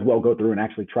 I may as well go through and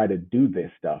actually try to do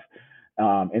this stuff.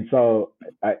 And so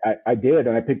I did,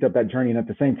 and I picked up that journey. And at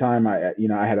the same time, I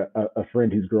had a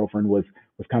friend whose girlfriend was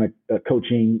kind of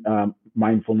coaching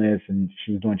mindfulness, and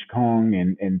she was doing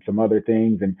Qigong and some other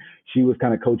things. And she was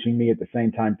kind of coaching me at the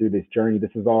same time through this journey.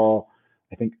 This is all,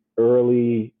 I think,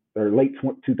 early or late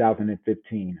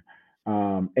 2015.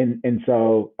 And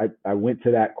so I went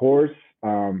to that course.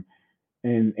 And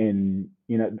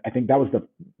I think that was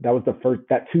the first,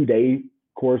 that 2-day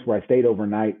course where I stayed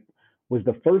overnight was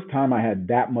the first time I had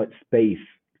that much space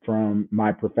from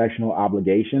my professional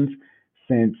obligations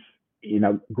since,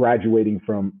 graduating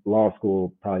from law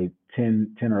school, probably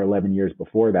 10 or 11 years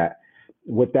before that.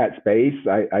 With that space,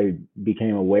 I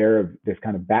became aware of this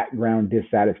kind of background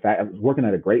dissatisfaction. I was working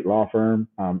at a great law firm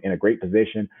in a great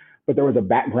position, but there was a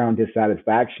background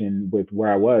dissatisfaction with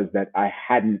where I was that I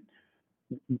hadn't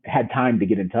had time to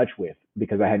get in touch with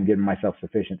because I hadn't given myself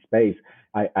sufficient space.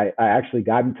 I actually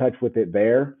got in touch with it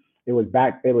there. It was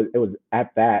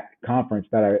at that conference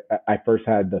that I first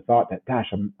had the thought that,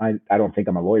 gosh, I don't think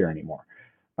I'm a lawyer anymore.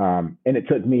 And it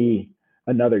took me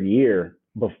another year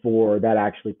before that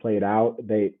actually played out.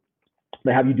 They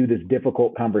have you do this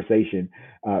difficult conversation,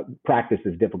 practice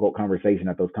this difficult conversation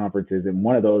at those conferences. And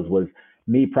one of those was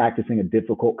me practicing a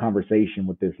difficult conversation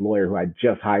with this lawyer who I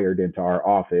just hired into our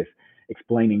office,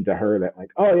 explaining to her that, like,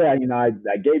 oh yeah,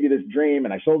 I gave you this dream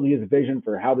and I showed you this vision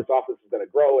for how this office is going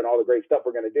to grow and all the great stuff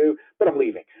we're going to do, but I'm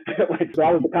leaving. Like, so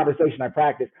that was the conversation I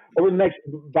practiced. By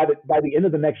the end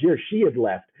of the next year, she had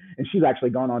left, and she's actually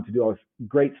gone on to do all this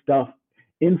great stuff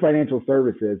in financial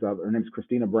services. Her name's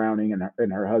Christina Browning,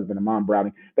 and her husband, Amon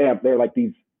Browning. They're like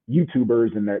these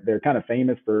YouTubers, and they're kind of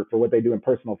famous for what they do in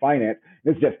personal finance.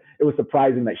 And it was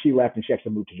surprising that she left and she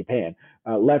actually moved to Japan.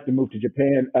 Moved to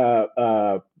Japan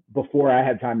before I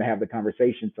had time to have the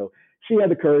conversation. So she had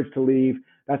the courage to leave.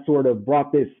 That sort of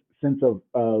brought this sense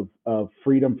of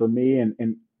freedom for me,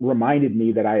 and reminded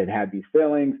me that I had these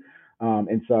feelings.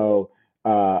 And so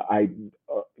I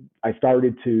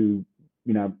started to,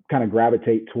 kind of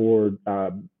gravitate toward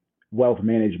wealth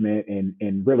management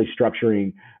and really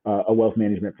structuring a wealth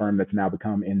management firm that's now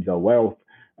become Enso Wealth,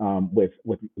 with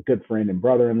a good friend and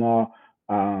brother-in-law,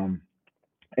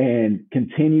 and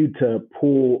continued to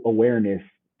pull awareness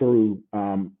through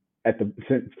from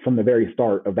the very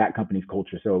start of that company's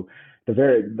culture. So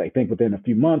I think within a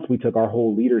few months, we took our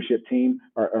whole leadership team,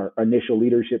 our initial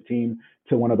leadership team,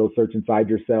 to one of those Search Inside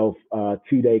Yourself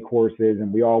 2-day courses,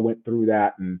 and we all went through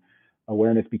that, and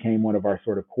awareness became one of our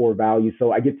sort of core values.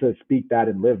 So I get to speak that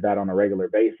and live that on a regular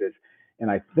basis, and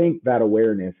I think that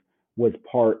awareness was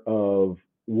part of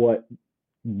what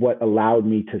allowed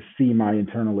me to see my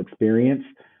internal experience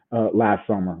last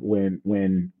summer when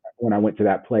I went to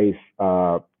that place,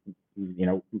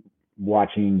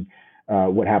 watching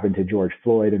what happened to George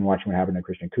Floyd and watching what happened to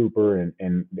Christian Cooper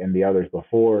and the others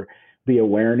before. The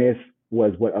awareness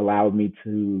was what allowed me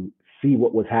to see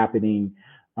what was happening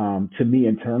to me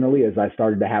internally as I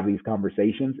started to have these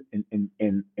conversations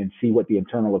and see what the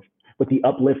internal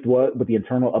uplift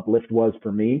was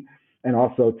for me, and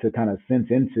also to kind of sense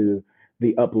into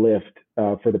the uplift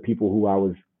for the people who I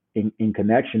was in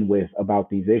connection with about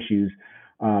these issues.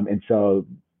 And so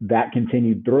that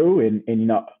continued through,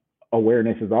 and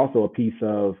awareness is also a piece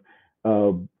of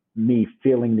me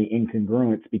feeling the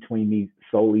incongruence between me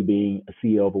solely being a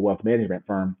CEO of a wealth management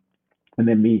firm and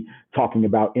then me talking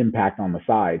about impact on the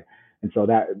side. And so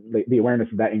that the awareness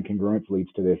of that incongruence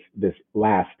leads to this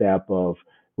last step of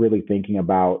really thinking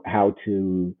about how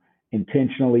to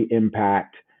intentionally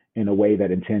impact in a way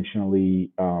that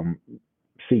intentionally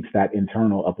seeks that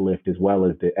internal uplift as well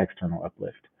as the external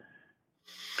uplift.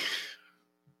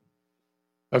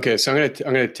 Okay, so I'm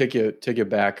gonna take you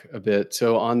back a bit.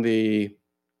 So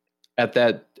at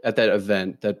that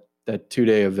event, that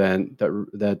 2-day event,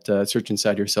 that Search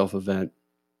Inside Yourself event,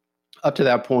 up to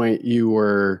that point, you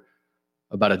were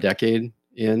about a decade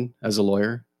in as a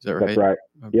lawyer. Is that right? That's right.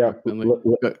 Yeah.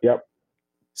 Yep.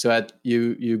 So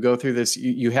you go through this.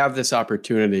 You have this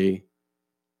opportunity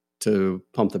to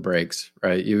pump the brakes,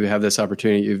 right? You have this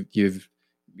opportunity.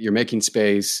 You're making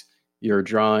space. You're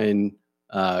drawing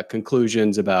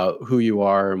conclusions about who you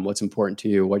are and what's important to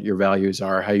you, what your values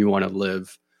are, how you want to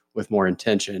live with more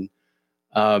intention.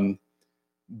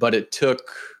 But it took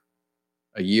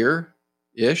a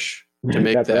year-ish to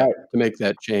make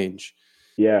that change.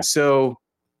 Yeah. So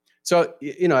So,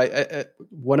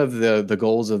 one of the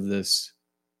goals of this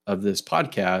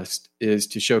podcast is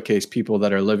to showcase people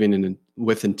that are living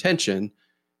with intention.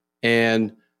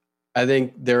 And I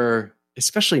think there,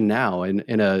 especially now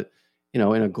in a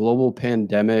global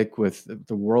pandemic, with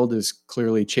the world is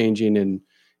clearly changing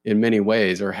in many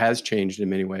ways, or has changed in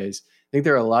many ways. I think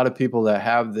there are a lot of people that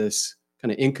have this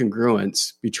kind of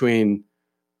incongruence between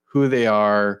who they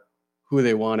are, who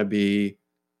they want to be,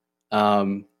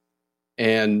 and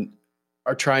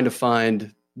are trying to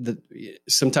find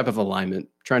some type of alignment,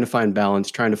 trying to find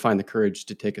balance, trying to find the courage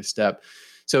to take a step.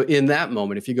 So in that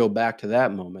moment, if you go back to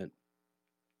that moment,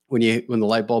 when the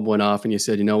light bulb went off and you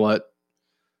said, you know what,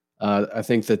 I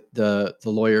think that the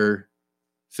lawyer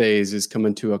phase is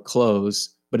coming to a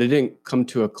close, but it didn't come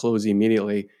to a close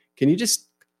immediately. Can you just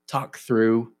talk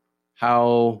through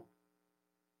how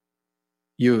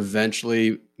you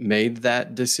eventually made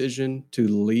that decision to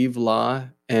leave law?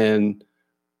 And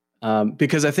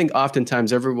because I think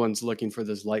oftentimes everyone's looking for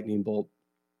this lightning bolt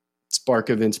spark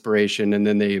of inspiration, and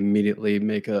then they immediately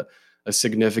make a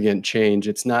significant change.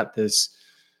 It's not this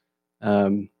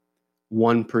 1%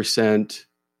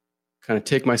 kind of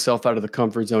take myself out of the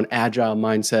comfort zone, agile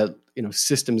mindset,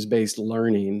 systems-based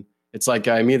learning. It's like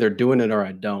I'm either doing it or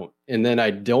I don't. And then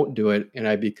I don't do it and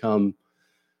I become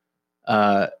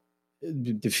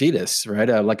defeatist, right?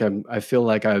 I feel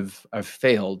like I've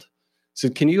failed. So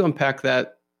can you unpack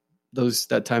that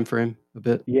time frame a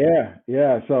bit?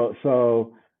 Yeah.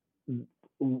 So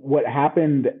what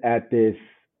happened at this,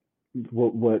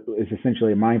 what is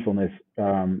essentially a mindfulness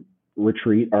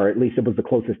retreat, or at least it was the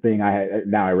closest thing I had.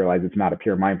 Now I realize it's not a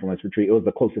pure mindfulness retreat. It was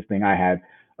the closest thing I had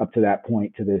up to that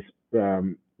point to this, a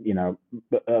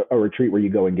retreat where you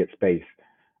go and get space.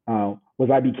 Was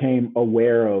I became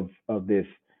aware of this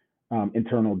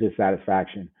internal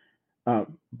dissatisfaction,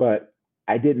 but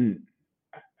I didn't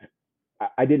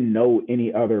know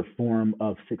any other form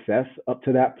of success up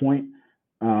to that point.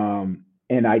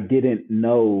 And I didn't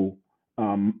know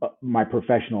my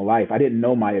professional life. I didn't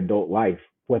know my adult life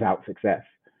without success,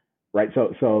 right?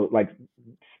 So like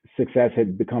success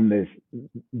had become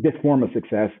this form of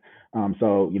success.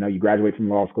 So you graduate from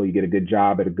law school, you get a good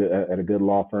job at a good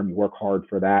law firm, you work hard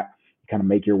for that, you kind of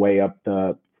make your way up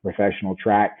the professional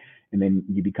track, and then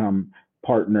you become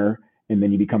partner, and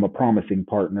then you become a promising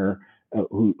partner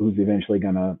who's eventually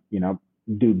gonna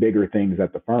do bigger things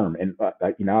at the firm. And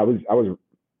I was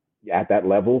at that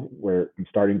level where I'm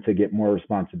starting to get more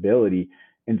responsibility,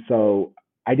 and so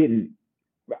I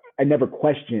never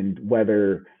questioned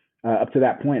whether, up to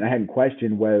that point, I hadn't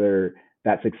questioned whether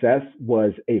that success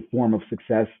was a form of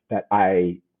success that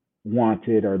I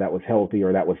wanted, or that was healthy,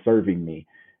 or that was serving me.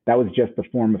 That was just the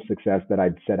form of success that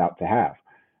I'd set out to have.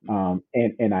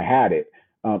 And I had it.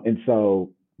 And so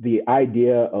the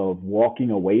idea of walking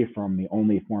away from the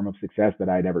only form of success that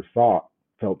I'd ever sought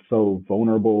felt so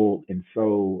vulnerable and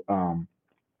so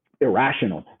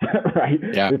irrational, right?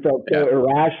 Yeah. It felt so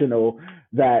irrational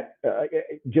that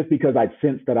just because I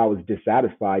sensed that I was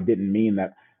dissatisfied didn't mean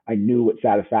that I knew what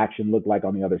satisfaction looked like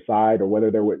on the other side, or whether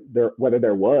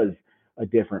there was a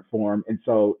different form. And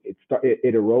so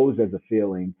it arose as a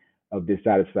feeling of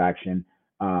dissatisfaction.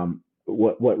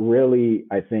 What really,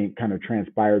 I think, kind of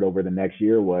transpired over the next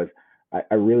year was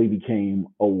I really became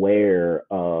aware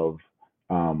of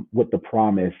what the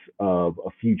promise of a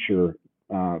future,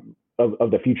 of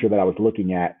the future that I was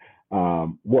looking at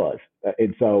was.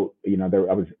 And so, I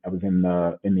was in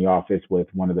the office with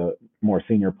one of the more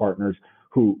senior partners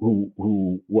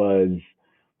who was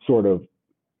sort of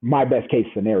my best case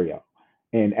scenario.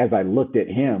 And as I looked at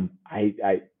him,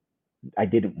 I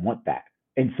didn't want that.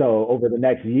 And so over the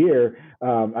next year,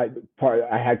 I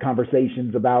had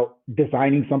conversations about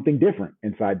designing something different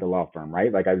inside the law firm,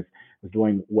 right? Like I was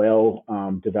doing well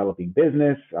developing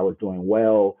business. I was doing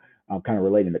well kind of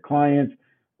relating to clients.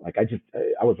 Like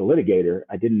I was a litigator.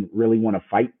 I didn't really want to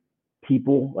fight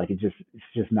people. Like it's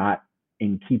just not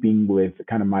in keeping with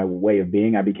kind of my way of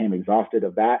being. I became exhausted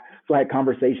of that. So I had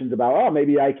conversations about, oh,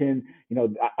 maybe I can,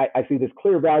 I see this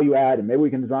clear value add, and maybe we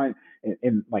can design,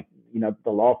 and like,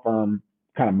 the law firm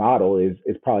kind of model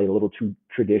is probably a little too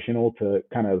traditional to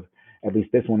kind of, at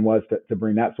least this one was, to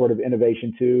bring that sort of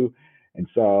innovation to. And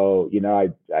so,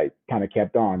 I kind of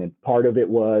kept on. And part of it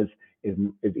was, as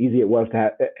easy it was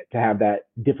to have that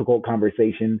difficult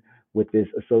conversation with this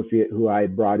associate who I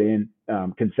had brought in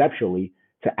conceptually,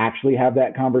 to actually have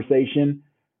that conversation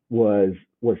was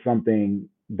something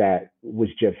that was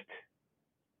just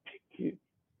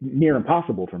near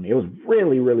impossible for me. It was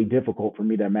really, really difficult for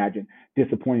me to imagine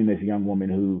disappointing this young woman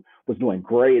who was doing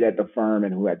great at the firm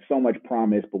and who had so much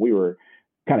promise, but we were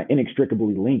kind of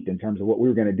inextricably linked in terms of what we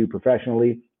were going to do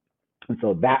professionally. And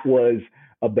so that was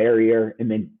a barrier. And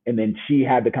then she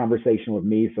had the conversation with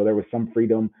me. So there was some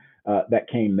freedom that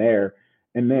came there.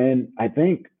 And then I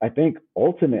think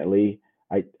ultimately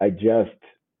I just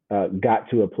got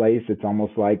to a place. It's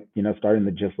almost like, starting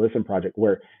the Just Listen project,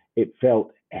 where it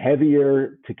felt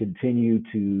heavier to continue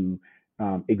to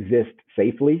exist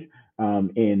safely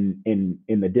in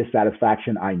the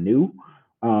dissatisfaction I knew,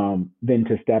 than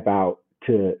to step out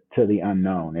to the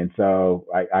unknown. And so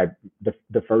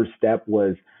the first step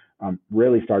was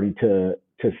really starting to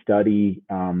study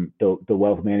the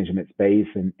wealth management space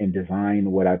and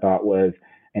design what I thought was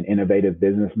an innovative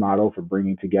business model for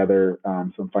bringing together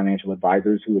some financial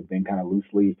advisors who had been kind of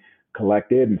loosely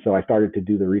collected. And so I started to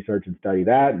do the research and study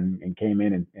that, and came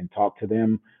in and talked to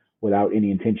them without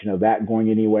any intention of that going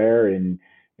anywhere. And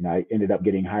I ended up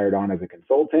getting hired on as a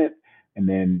consultant. And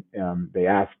then they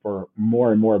asked for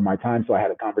more and more of my time. So I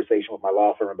had a conversation with my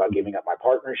law firm about giving up my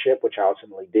partnership, which I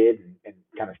ultimately did, and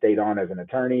kind of stayed on as an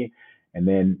attorney. And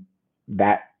then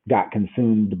that got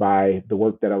consumed by the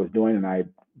work that I was doing, and I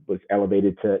was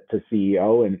elevated to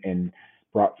CEO and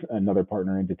brought another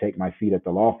partner in to take my seat at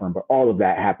the law firm. But all of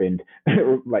that happened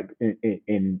like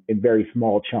in very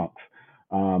small chunks,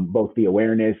 both the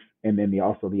awareness and then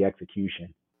also the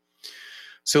execution.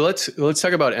 So let's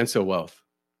talk about Enso Wealth.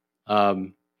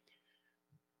 So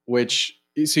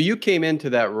you came into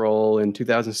that role in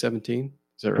 2017, is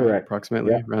that right? Correct.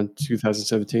 Approximately around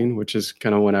 2017, which is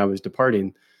kind of when I was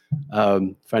departing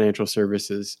financial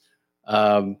services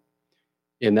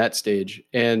in that stage.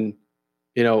 And,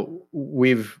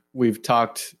 we've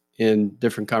talked in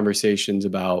different conversations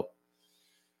about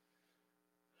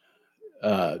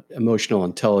emotional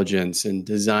intelligence and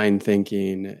design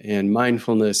thinking and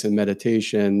mindfulness and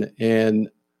meditation. And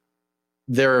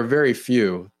there are very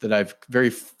few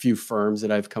firms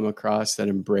that I've come across that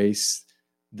embrace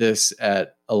this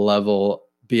at a level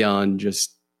beyond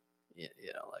just,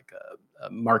 like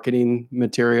a marketing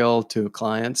material to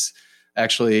clients,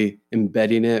 actually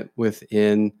embedding it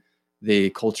within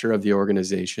the culture of the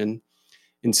organization.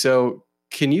 And so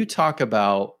can you talk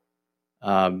about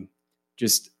Enso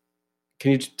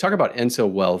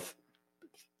Wealth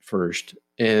first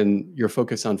and your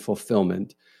focus on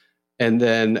fulfillment, and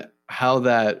then how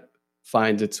that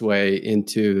finds its way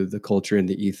into the culture and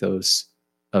the ethos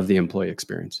of the employee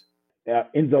experience?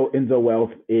 Enso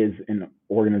Wealth is an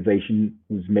organization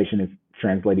whose mission is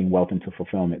translating wealth into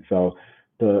fulfillment. So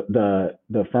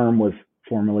the firm was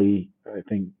formally, I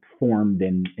think, formed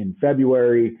in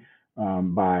February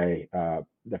by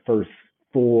the first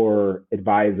 4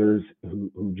 advisors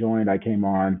who joined. I came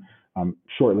on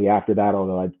shortly after that,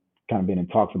 although I'd kind of been in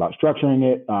talks about structuring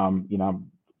it, a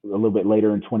little bit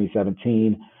later in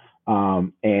 2017,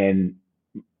 and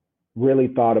really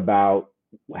thought about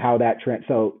how that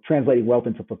translating wealth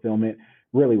into fulfillment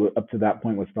really up to that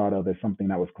point was thought of as something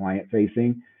that was client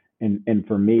facing. And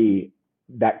for me,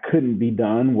 that couldn't be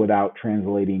done without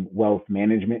translating wealth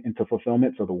management into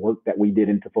fulfillment. So the work that we did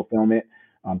into fulfillment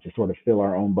to sort of fill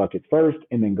our own buckets first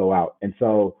and then go out. And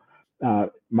so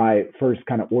my first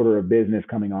kind of order of business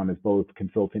coming on as both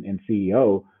consultant and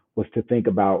CEO was to think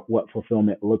about what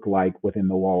fulfillment looked like within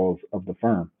the walls of the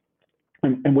firm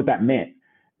and what that meant.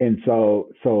 And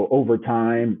so over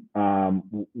time,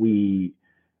 we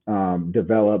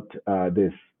developed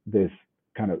this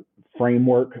kind of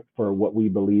framework for what we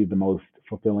believe the most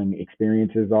fulfilling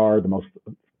experiences are, the most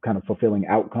kind of fulfilling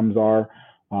outcomes are.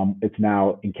 It's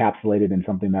now encapsulated in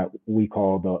something that we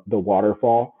call the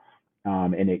waterfall,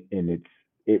 and it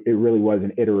really was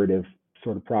an iterative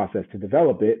sort of process to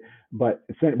develop it. But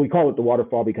we call it the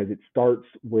waterfall because it starts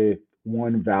with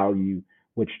one value,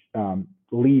 which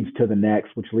leads to the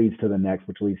next, which leads to the next,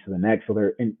 which leads to the next. So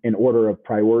they're in order of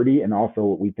priority, and also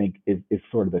what we think is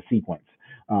sort of a sequence,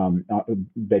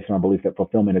 based on our belief that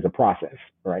fulfillment is a process,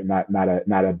 right? Not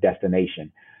a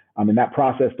destination. And that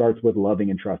process starts with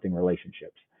loving and trusting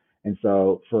relationships. And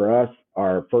so for us,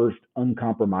 our first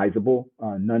uncompromisable,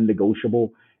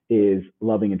 non-negotiable is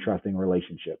loving and trusting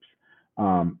relationships.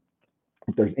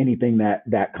 If there's anything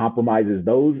that compromises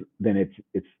those, then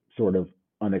it's sort of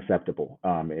unacceptable.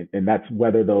 And that's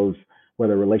whether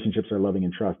relationships are loving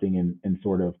and trusting and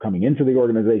sort of coming into the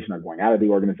organization or going out of the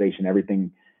organization,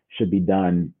 everything should be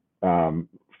done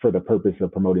for the purpose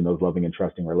of promoting those loving and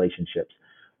trusting relationships.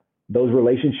 Those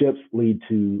relationships lead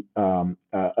to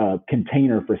a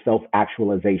container for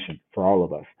self-actualization for all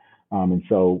of us. And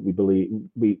so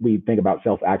we think about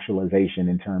self-actualization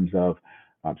in terms of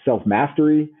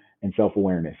self-mastery and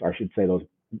self-awareness. Or I should say those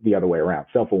the other way around: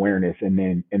 self-awareness and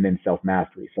then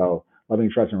self-mastery. So loving,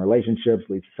 trust, and relationships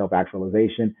leads to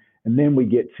self-actualization, and then we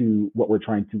get to what we're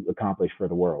trying to accomplish for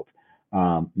the world.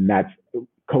 And that's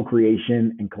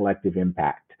co-creation and collective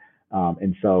impact.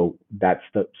 And so that's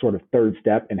the sort of third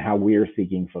step in how we're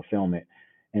seeking fulfillment.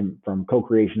 And from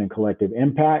co-creation and collective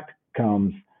impact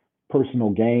comes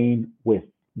personal gain with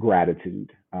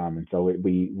gratitude. And so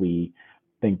we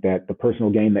think that the personal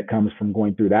gain that comes from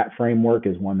going through that framework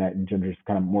is one that engenders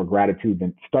kind of more gratitude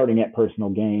than starting at personal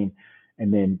gain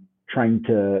and then trying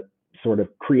to sort of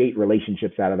create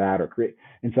relationships out of that or create.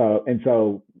 And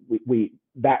so we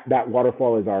that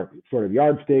waterfall is our sort of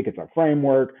yardstick. It's our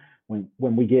framework.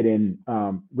 When we get in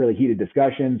really heated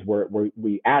discussions where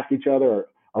we ask each other,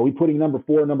 are we putting number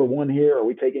 4, number 1 here? Are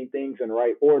we taking things in the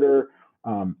right order?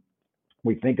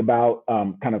 We think about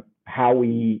kind of how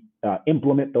we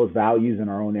implement those values in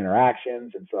our own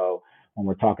interactions. And so when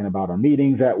we're talking about our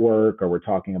meetings at work, or we're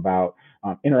talking about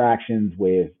interactions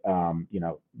with,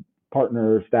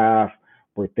 partner staff,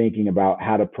 we're thinking about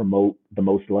how to promote the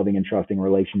most loving and trusting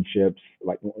relationships.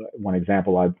 Like one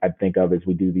example I'd think of is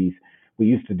we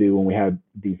used to do when we had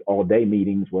these all day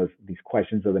meetings was these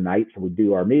questions of the night. So we'd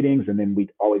do our meetings and then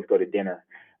we'd always go to dinner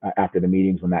after the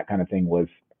meetings when that kind of thing was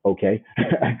okay.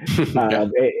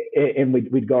 And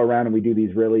we'd go around and we do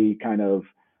these really kind of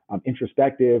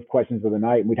introspective questions of the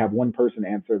night, and we'd have one person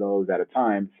answer those at a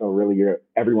time. So really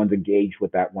everyone's engaged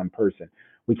with that one person.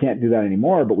 We can't do that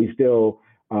anymore, but we still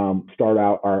start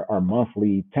out our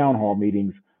monthly town hall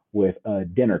meetings with a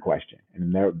dinner question.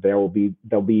 And there'll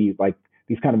be like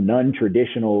these kind of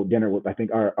non-traditional dinner. I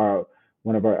think our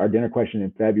one of our dinner question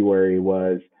in February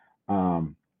was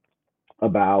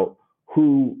about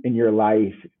who in your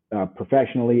life,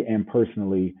 professionally and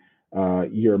personally,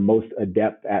 you're most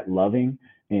adept at loving,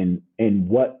 and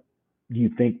what do you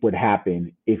think would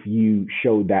happen if you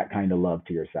showed that kind of love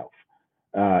to yourself?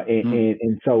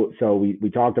 And so we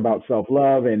talked about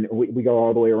self-love, and we go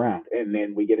all the way around, and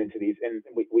then we get into these, and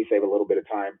we save a little bit of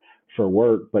time for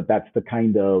work, but that's the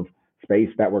kind of space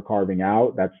that we're carving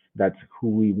out. That's who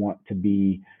we want to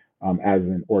be as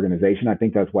an organization. I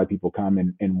think that's why people come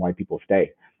and why people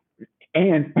stay.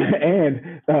 And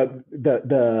the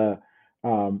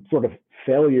sort of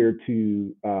failure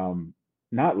to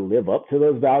not live up to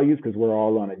those values, because we're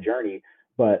all on a journey,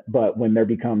 but when there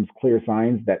becomes clear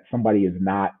signs that somebody is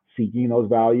not seeking those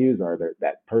values, or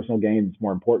that personal gain is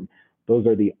more important, those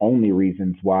are the only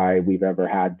reasons why we've ever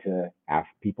had to ask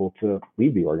people to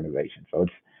leave the organization. So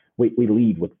we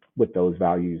lead with those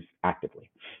values actively.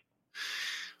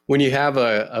 When you have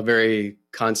a very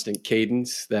constant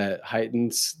cadence that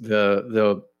heightens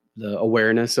the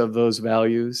awareness of those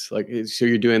values, like, so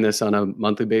you're doing this on a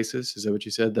monthly basis, is that what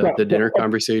you said? The dinner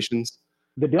conversations,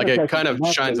 the dinner, like, it kind of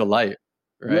shines a light,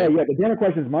 right? Yeah. The dinner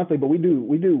questions monthly, but we do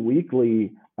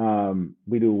weekly.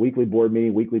 We do a weekly board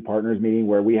meeting, weekly partners meeting,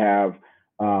 where we have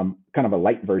kind of a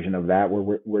light version of that,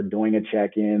 where we're doing a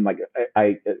check-in. Like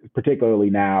I particularly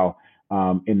now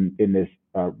in this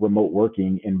remote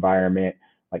working environment,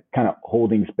 like kind of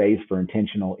holding space for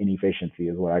intentional inefficiency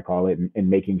is what I call it, and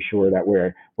making sure that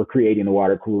we're creating the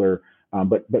water cooler,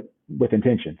 but with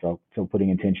intention. So putting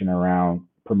intention around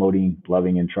promoting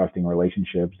loving and trusting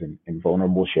relationships, and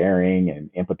vulnerable sharing, and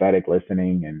empathetic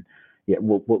listening. And yeah,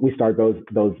 we start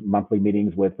those monthly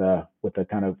meetings with a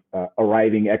kind of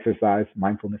arriving exercise,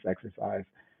 mindfulness exercise.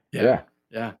 Yeah.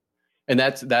 And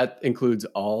that includes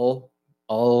all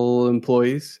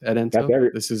employees at Enso.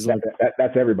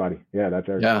 That's everybody. Yeah, that's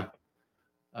everybody. Yeah.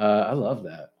 I love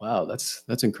that. Wow,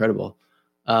 that's incredible.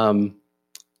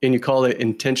 And you call it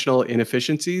intentional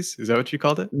inefficiencies? Is that what you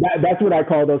called it? That's what I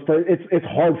call those. It's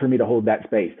hard for me to hold that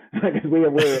space because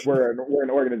we're an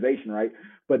organization, right?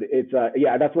 But it's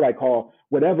that's what I call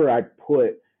whatever I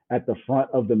put at the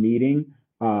front of the meeting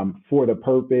for the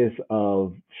purpose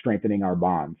of strengthening our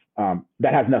bonds.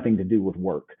 That has nothing to do with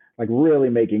work. Like really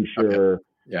making sure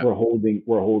we're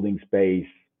holding space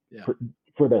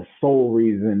for the sole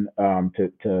reason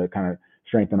to kind of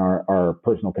strengthen our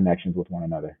personal connections with one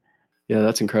another. Yeah,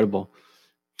 that's incredible.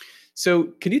 So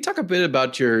can you talk a bit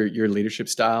about your leadership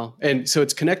style? And so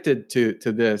it's connected to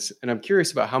this, and I'm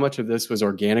curious about how much of this was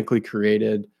organically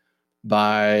created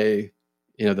by,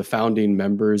 the founding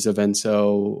members of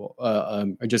Enso,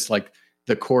 or just like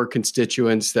the core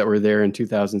constituents that were there in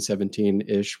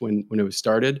 2017-ish when it was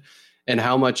started, and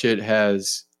how much it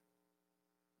has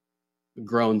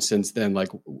grown since then. Like,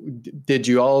 did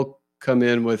you all come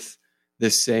in with the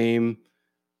same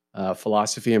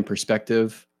philosophy and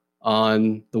perspective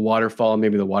on the waterfall?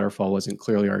 Maybe the waterfall wasn't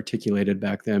clearly articulated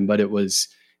back then, but it was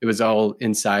all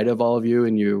inside of all of you,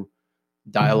 and you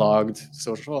dialogued,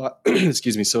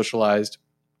 socialized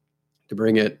to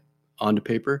bring it onto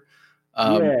paper.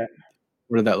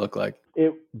 What did that look like?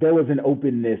 There was an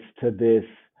openness to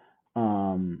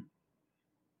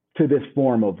to this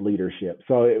form of leadership.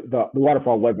 So the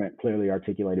waterfall wasn't clearly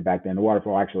articulated back then. The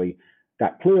waterfall actually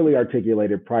got clearly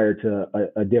articulated prior to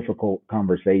a difficult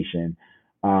conversation,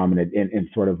 and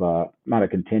sort of not a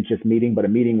contentious meeting, but a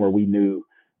meeting where we knew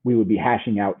we would be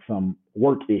hashing out some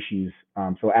work issues.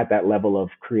 So at that level of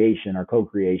creation or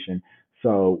co-creation,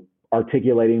 so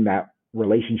articulating that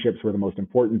relationships were the most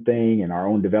important thing and our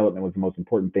own development was the most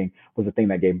important thing was the thing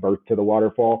that gave birth to the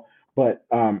waterfall. But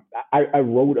I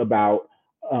wrote about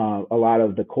a lot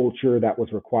of the culture that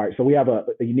was required. So we have a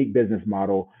unique business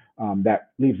model that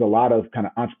leaves a lot of kind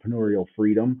of entrepreneurial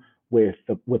freedom with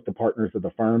the partners of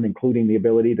the firm, including the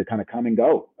ability to kind of come and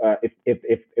go if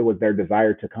it was their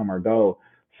desire to come or go.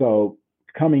 So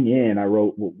coming in, I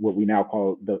wrote what we now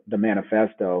call the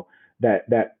manifesto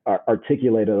that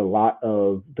articulated a lot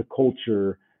of the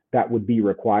culture that would be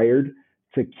required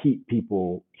to keep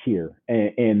people here,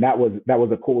 and that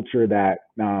was a culture that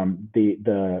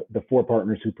the four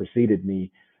partners who preceded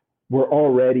me were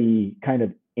already kind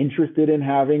of interested in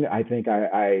having. I think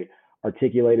I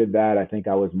articulated that. I think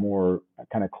I was more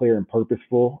kind of clear and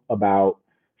purposeful about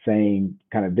saying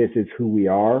kind of this is who we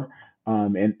are.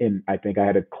 And I think I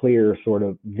had a clear sort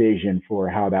of vision for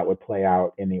how that would play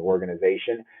out in the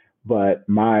organization. But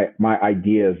my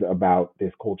ideas about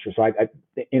this culture. So I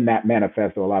in that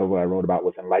manifesto, a lot of what I wrote about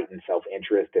was enlightened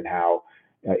self-interest and how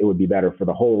it would be better for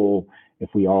the whole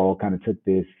if we all kind of took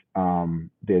this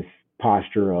this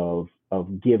posture of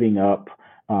giving up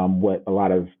what a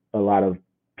lot of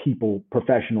people,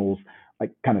 professionals, like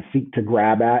kind of seek to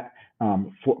grab at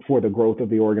for the growth of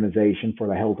the organization, for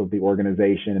the health of the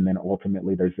organization, and then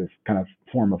ultimately there's this kind of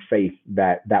form of faith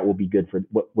that will be good for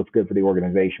what's good for the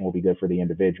organization will be good for the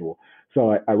individual.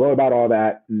 So I wrote about all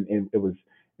that, and it was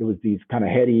these kind of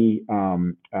heady,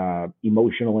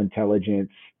 emotional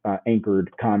intelligence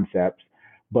anchored concepts,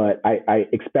 but I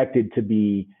expected to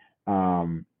be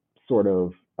sort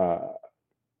of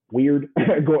weird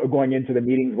going into the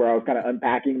meetings where I was kind of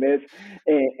unpacking this,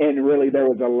 and really there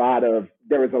was a lot of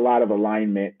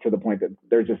alignment to the point that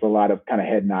there's just a lot of kind of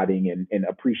head nodding and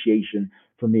appreciation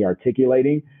for me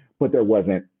articulating, but there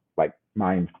wasn't like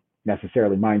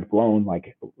necessarily mind blown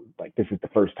like this is the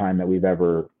first time that we've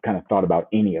ever kind of thought about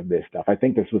any of this stuff. I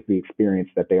think this was the experience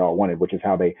that they all wanted, which is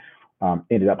how they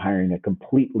ended up hiring a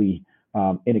completely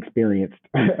inexperienced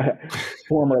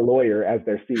former lawyer as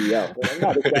their CEO.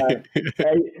 No, this guy,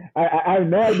 I have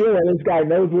no idea whether this guy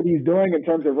knows what he's doing in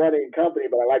terms of running a company,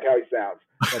 but I like how he sounds.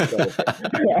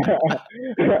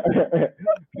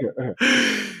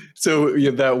 So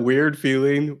that weird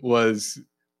feeling was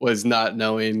not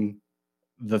knowing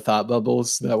the thought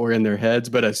bubbles that were in their heads,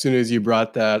 but as soon as you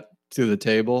brought that to the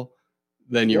table,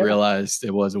 then you realized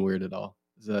it wasn't weird at all.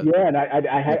 Yeah, and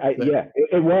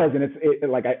it was, and it's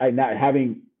like I not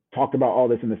having talked about all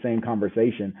this in the same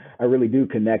conversation, I really do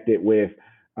connect it with,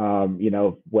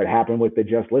 what happened with the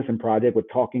Just Listen project, with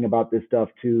talking about this stuff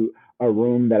to a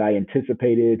room that I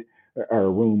anticipated, or a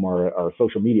room or a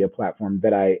social media platform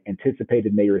that I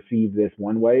anticipated may receive this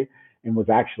one way, and was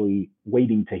actually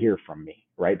waiting to hear from me,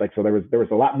 right? Like, so there was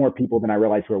a lot more people than I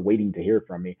realized who were waiting to hear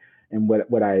from me, and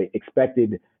what I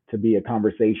expected to be a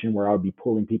conversation where I would be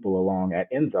pulling people along at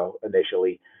Enso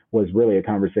initially was really a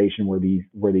conversation where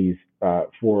these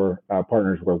four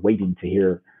partners were waiting to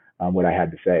hear what I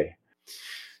had to say.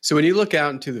 So when you look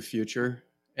out into the future,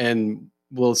 and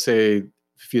we'll say the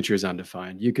future is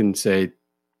undefined, you can say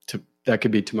that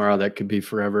could be tomorrow, that could be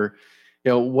forever.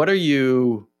 What are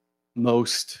you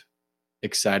most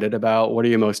excited about? What are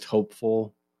you most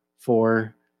hopeful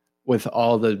for with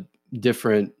all the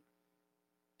different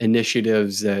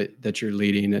initiatives that you're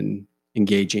leading and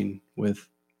engaging with?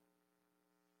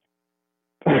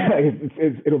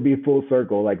 It'll be full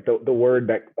circle. Like the word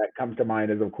that comes to mind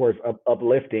is, of course,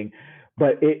 uplifting,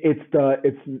 but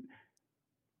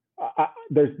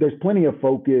there's plenty of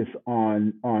focus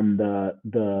on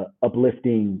the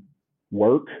uplifting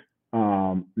work,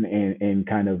 and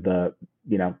kind of the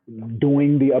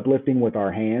doing the uplifting with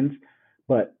our hands,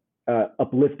 but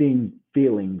uplifting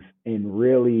feelings and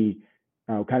really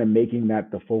kind of making that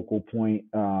the focal point,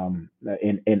 and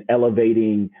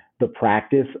elevating the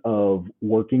practice of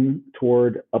working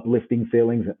toward uplifting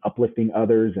feelings and uplifting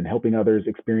others and helping others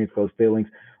experience those feelings.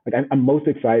 Like I'm most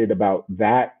excited about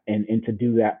that, and to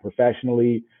do that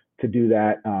professionally, to do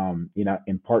that,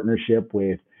 in partnership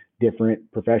with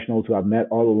different professionals who I've met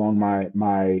all along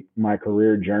my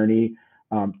career journey,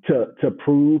 to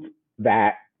prove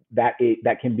that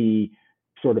can be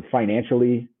sort of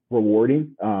financially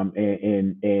rewarding,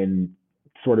 and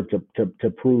sort of to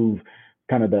prove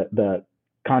kind of the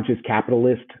conscious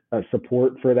capitalist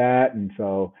support for that. And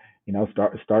so,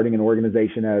 starting an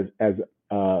organization as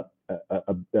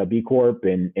B Corp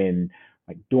and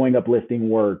like doing uplifting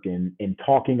work and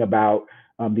talking about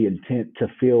the intent to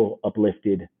feel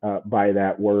uplifted by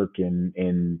that work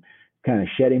and kind of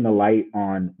shedding the light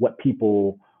on what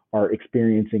people are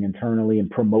experiencing internally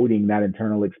and promoting that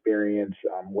internal experience,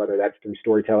 whether that's through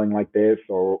storytelling like this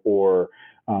or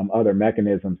other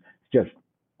mechanisms. Just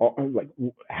like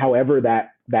however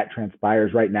that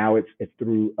transpires. Right now, it's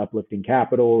through uplifting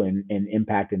capital and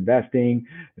impact investing.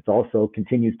 It's also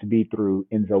continues to be through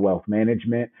Enso Wealth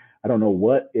Management. I don't know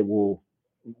what will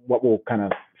kind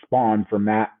of spawn from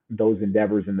those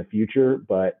endeavors in the future,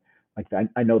 but like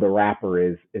I know the wrapper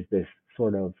is this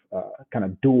sort of kind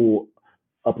of dual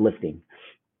uplifting.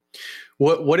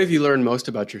 What have you learned most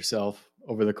about yourself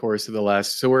over the course of the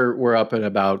last? So we're up at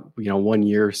about 1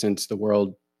 year since the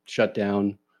world shut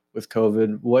down with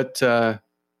COVID. What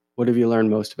have you learned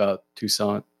most about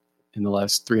Toussaint in the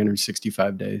last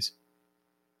 365 days?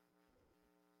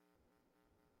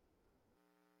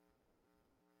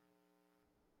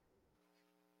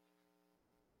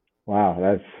 Wow,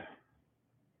 that's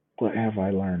what have I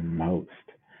learned most?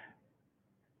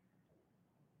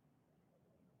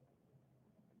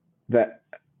 That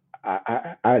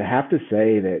I'd have to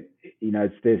say that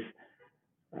it's this.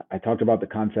 I talked about the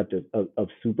concept of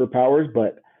superpowers,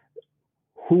 but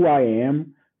who I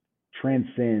am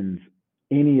transcends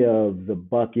any of the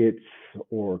buckets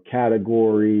or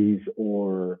categories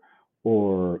or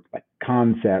like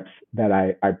concepts that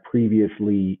I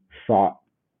previously thought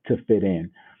to fit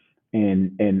in.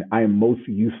 And I am most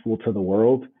useful to the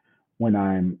world when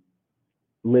I'm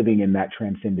living in that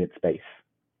transcendent space.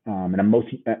 I'm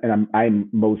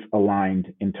most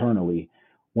aligned internally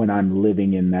when I'm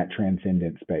living in that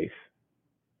transcendent space.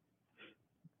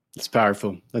 It's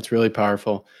powerful. That's really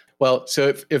powerful. Well,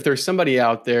 so if there's somebody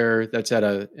out there that's at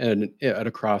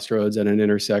a crossroads, at an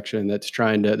intersection, that's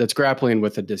grappling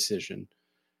with a decision,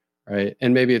 right?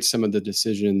 And maybe it's some of the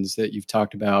decisions that you've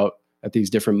talked about at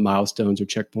these different milestones or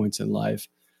checkpoints in life.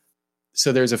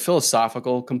 So there's a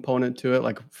philosophical component to it.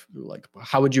 Like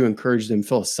how would you encourage them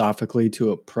philosophically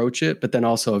to approach it, but then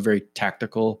also a very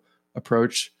tactical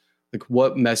approach? Like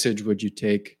what message would you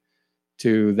take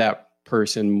to that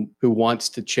person who wants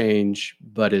to change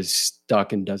but is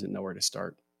stuck and doesn't know where to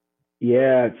start?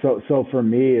 Yeah. So for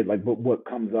me, like what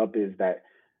comes up is that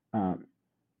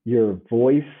your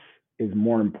voice is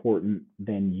more important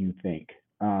than you think.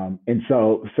 And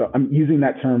so I'm using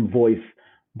that term voice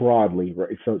broadly,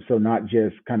 right? So not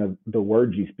just kind of the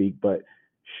words you speak, but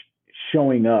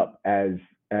showing up as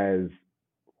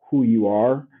who you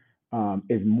are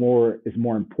is more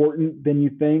important than you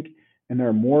think. And there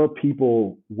are more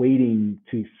people waiting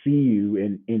to see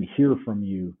you and hear from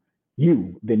you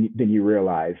than you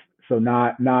realize. So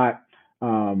not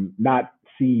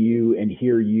see you and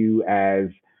hear you as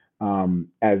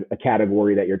a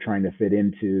category that you're trying to fit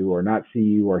into, or not see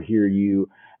you or hear you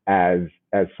as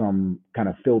some kind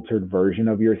of filtered version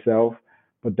of yourself.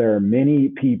 But there are many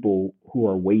people who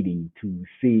are waiting to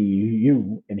see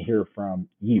you and hear from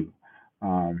you.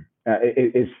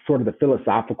 It's sort of the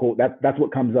philosophical. That's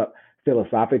what comes up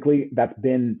philosophically. That's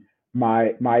been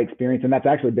my experience, and that's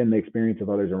actually been the experience of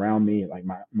others around me, like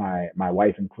my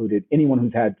wife included. Anyone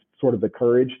who's had sort of the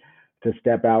courage to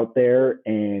step out there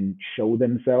and show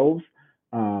themselves.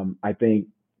 I think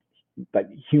that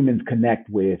humans connect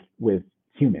with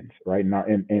humans, right?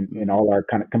 In all our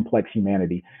kind of complex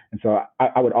humanity. And so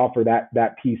I would offer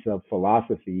that piece of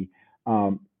philosophy.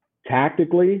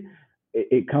 Tactically,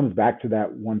 it comes back to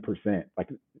that 1%. Like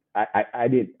I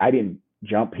didn't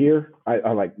jump here.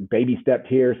 I like baby stepped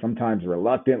here, sometimes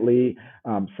reluctantly,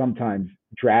 sometimes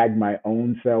dragged my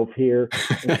own self here.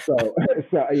 And so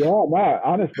yeah, no,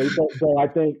 honestly. So I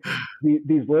think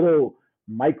these little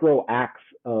micro acts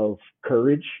of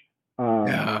courage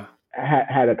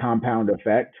had a compound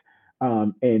effect,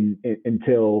 and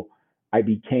until I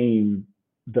became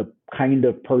the kind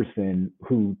of person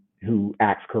who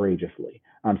acts courageously.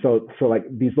 So like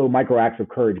these little micro acts of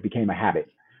courage became a habit.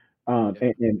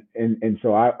 And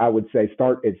so I would say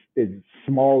start as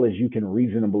small as you can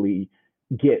reasonably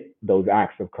get those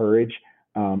acts of courage,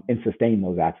 and sustain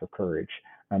those acts of courage.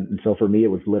 And so for me, it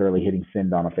was literally hitting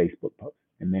send on a Facebook post,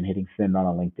 and then hitting send on a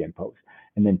LinkedIn post,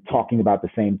 and then talking about the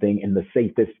same thing in the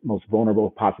safest, most vulnerable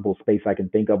possible space I can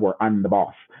think of, where I'm the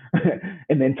boss,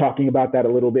 and then talking about that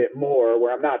a little bit more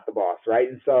where I'm not the boss, right?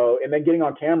 And then getting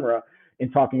on camera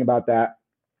and talking about that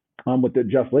with the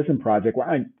Just Listen project, where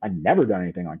I never done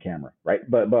anything on camera, right?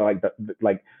 But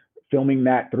like filming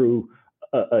that through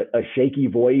a shaky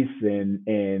voice,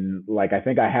 and like I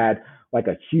think I had like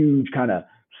a huge kind of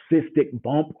cystic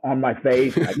bump on my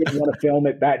face. I didn't want to film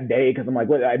it that day because I'm like,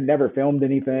 well, I've never filmed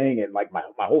anything. And like my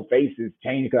whole face is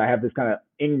changed because I have this kind of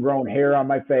ingrown hair on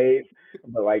my face.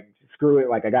 But like, screw it.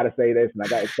 Like, I got to say this and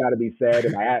it's got to be said.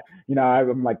 And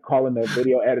I'm like calling the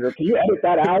video editor, can you edit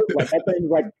that out? Like, that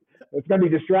thing's like, it's going to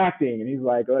be distracting. And he's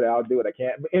like, oh, I'll do it. I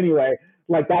can't. But anyway,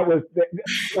 like that was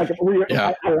like,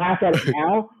 I laugh at it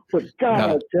now, but God,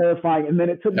 it was terrifying. And then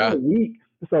it took me a week.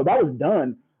 So that was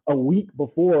done a week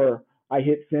before I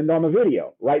hit send on the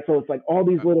video, right? So it's like all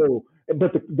these little,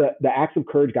 but the acts of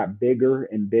courage got bigger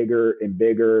and bigger and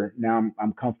bigger. Now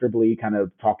I'm comfortably kind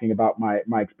of talking about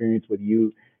my experience with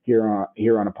you here on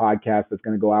a podcast that's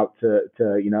going to go out to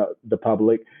the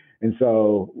public, and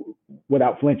so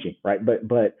without flinching, right?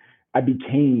 But I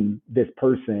became this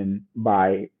person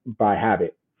by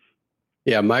habit.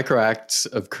 Yeah, micro acts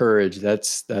of courage.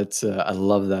 That's I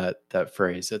love that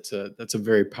phrase. That's a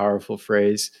very powerful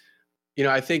phrase.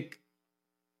 I think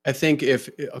there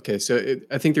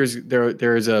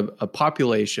is a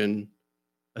population,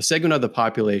 a segment of the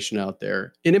population out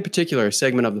there, and in particular a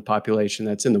segment of the population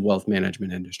that's in the wealth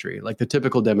management industry, like the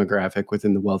typical demographic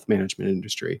within the wealth management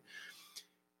industry,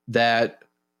 that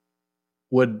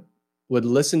would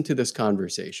listen to this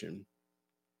conversation,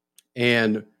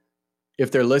 and if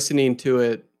they're listening to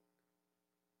it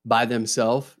by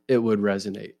themselves, it would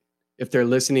resonate. If they're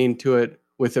listening to it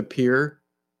with a peer,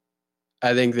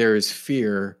 I think there is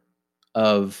fear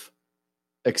of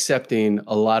accepting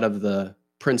a lot of the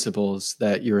principles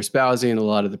that you're espousing, a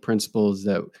lot of the principles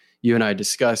that you and I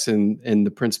discuss, and the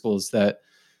principles that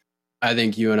I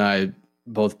think you and I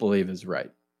both believe is right.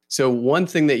 So one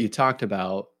thing that you talked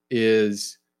about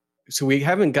is, so we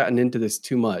haven't gotten into this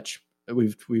too much.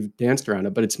 We've danced around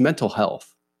it, but it's mental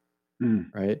health,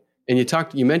 right? And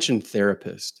you mentioned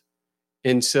therapist.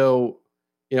 And so,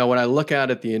 when I look out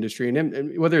at the industry,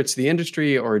 and whether it's the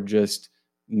industry or just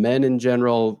men in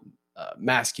general,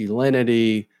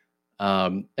 masculinity,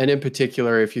 and in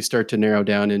particular, if you start to narrow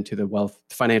down into the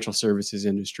financial services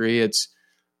industry, it's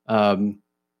kind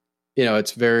of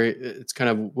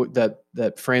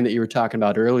that frame that you were talking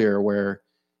about earlier, where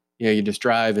you just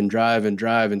drive and drive and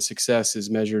drive, and success is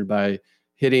measured by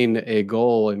hitting a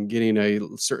goal and getting a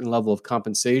certain level of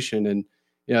compensation. And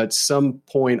at some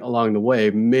point along the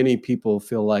way, many people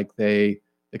feel like they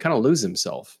kind of lose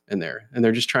themselves in there, and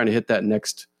they're just trying to hit that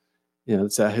next,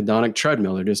 it's that hedonic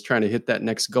treadmill. They're just trying to hit that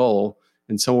next goal,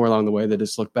 and somewhere along the way, they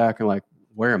just look back and like,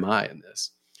 where am I in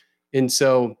this? And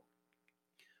so,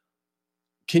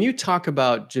 can you talk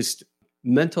about just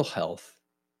mental health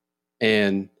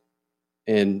and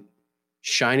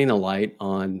shining a light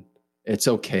on it's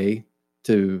okay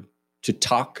to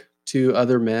talk to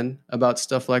other men about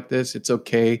stuff like this? It's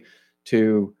okay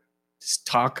to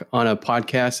talk on a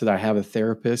podcast that I have a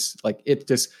therapist. Like, it's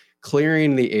just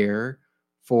clearing the air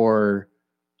for,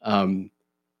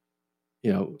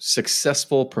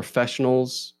 successful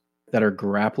professionals that are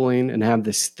grappling and have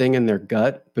this thing in their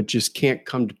gut, but just can't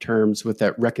come to terms with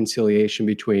that reconciliation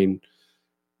between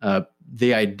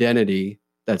the identity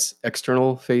that's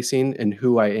external facing and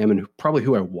who I am and probably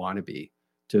who I want to be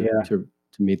to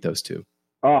meet those two.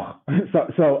 Oh,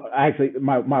 so actually,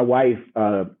 my wife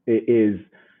is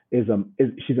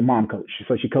she's a mom coach.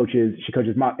 So she coaches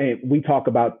mom, and we talk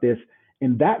about this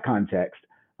in that context.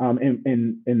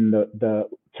 In the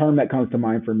term that comes to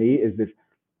mind for me is this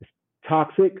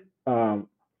toxic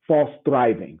false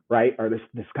thriving, right? Or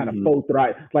this kind of faux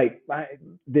thrive, like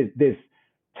this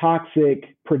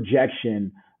toxic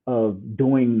projection of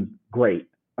doing great,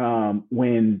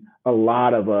 when a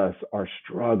lot of us are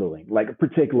struggling, like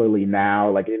particularly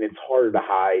now, like, and it's harder to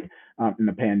hide in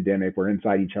the pandemic. We're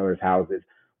inside each other's houses,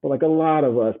 but like a lot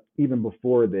of us, even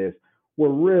before this, we're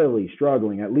really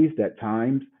struggling, at least at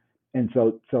times. And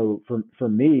so for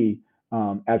me,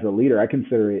 as a leader, I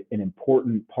consider it an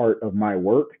important part of my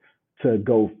work to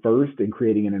go first in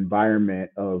creating an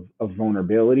environment of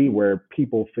vulnerability where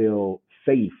people feel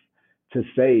safe to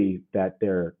say that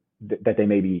they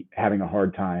may be having a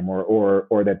hard time,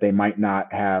 or that they might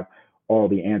not have all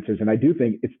the answers. And I do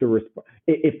think it's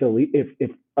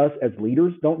if us as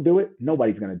leaders don't do it,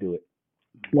 nobody's going to do it.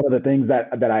 One of the things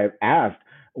that I've asked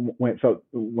when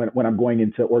I'm going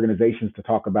into organizations to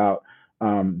talk about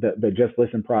the Just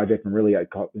Listen project, and really I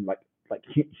call it like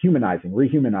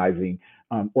rehumanizing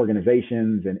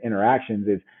organizations and interactions,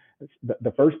 is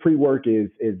the first pre-work is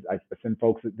I send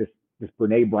folks this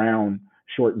Brene Brown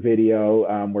short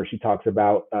video where she talks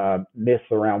about myths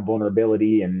around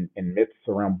vulnerability and myths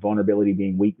around vulnerability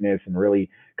being weakness, and really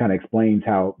kind of explains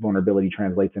how vulnerability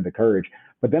translates into courage.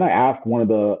 But then I asked one of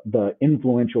the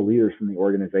influential leaders from the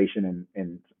organization,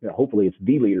 and hopefully it's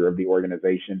the leader of the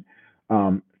organization,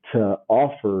 to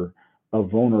offer a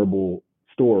vulnerable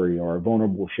story or a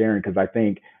vulnerable sharing, because I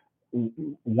think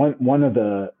one of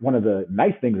the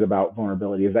nice things about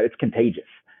vulnerability is that it's contagious.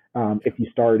 If you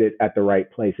start it at the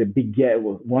right place,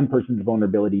 one person's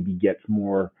vulnerability begets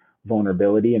more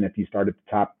vulnerability, and if you start at the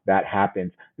top, that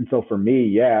happens. And so for me,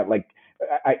 yeah, like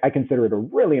I consider it a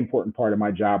really important part of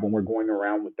my job when we're going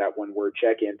around with that one word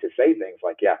check-in to say things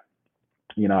like, yeah,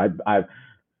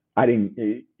 I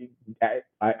didn't,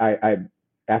 I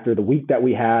after the week that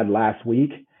we had last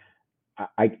week,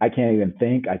 I can't even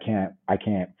think. I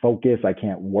can't focus. I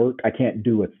can't work. I can't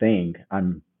do a thing.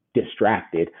 I'm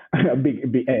distracted,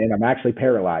 and I'm actually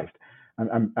paralyzed.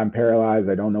 I'm paralyzed.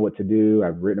 I don't know what to do.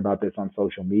 I've written about this on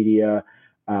social media,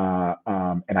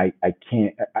 and I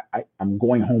can't. I'm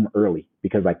going home early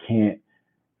because I can't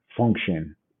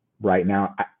function right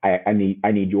now. I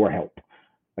need your help.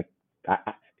 Like,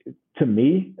 to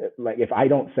me, like if I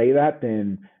don't say that,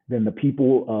 then the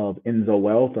people of Enso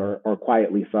Wealth are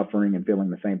quietly suffering and feeling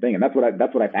the same thing. And that's what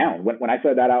I found. When I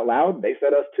said that out loud, they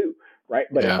said us too, right?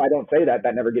 But if I don't say that,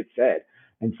 that never gets said.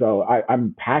 And so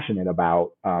I'm passionate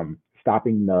about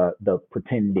stopping the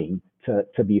pretending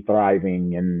to be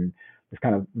thriving, and this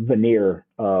kind of veneer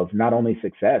of not only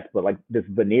success, but like this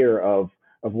veneer of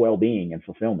well-being and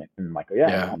fulfillment. And like,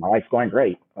 my life's going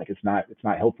great. Like it's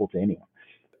not helpful to anyone.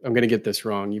 I'm going to get this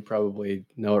wrong. You probably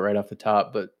know it right off the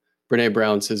top, but Brene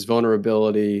Brown says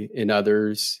vulnerability in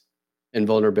others and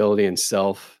vulnerability in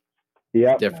self is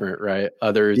different, right?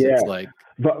 Others, it's like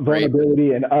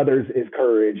vulnerability in others is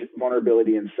courage.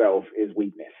 Vulnerability in self is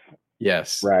weakness.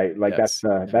 Yes. Right. Like that's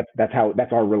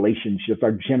our relationship,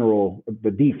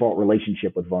 the default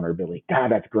relationship with vulnerability. God,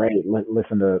 that's great.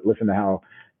 Listen to how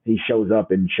he shows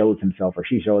up and shows himself, or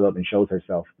she shows up and shows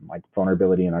herself. Like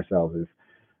vulnerability in ourselves is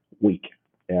weak.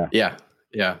 Yeah.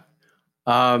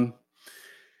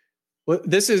 Well,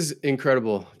 this is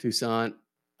incredible, Toussaint.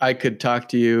 I could talk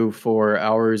to you for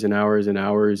hours and hours and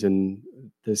hours, and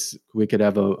we could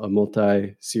have a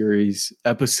multi-series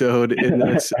episode in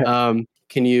this.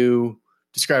 Can you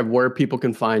describe where people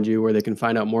can find you, where they can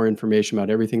find out more information about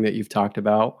everything that you've talked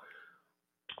about?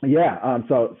 Yeah.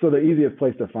 So the easiest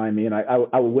place to find me, and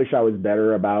I wish I was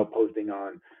better about posting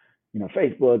on,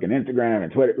 Facebook and Instagram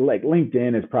and Twitter. Like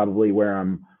LinkedIn is probably where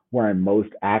I'm most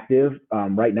active.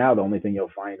 Right now, the only thing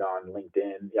you'll find on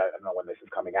LinkedIn, I don't know when this is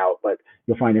coming out, but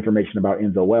you'll find information about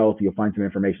Enso Wealth. You'll find some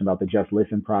information about the Just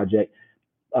Listen project.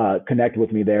 Connect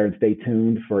with me there and stay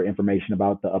tuned for information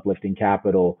about the Uplifting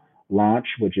Capital launch,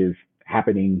 which is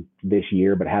happening this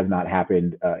year, but has not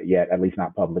happened yet, at least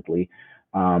not publicly.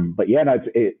 But yeah,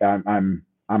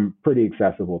 I'm pretty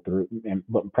accessible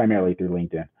but primarily through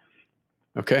LinkedIn.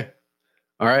 Okay.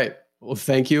 All right. Well,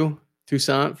 thank you,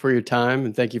 Toussaint, for your time,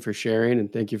 and thank you for sharing,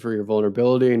 and thank you for your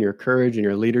vulnerability and your courage and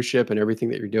your leadership and everything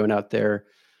that you're doing out there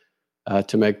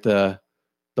to make the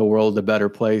world a better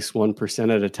place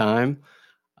 1% at a time.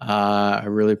 I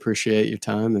really appreciate your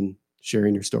time and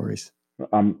sharing your stories.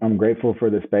 I'm grateful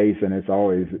for the space, and it's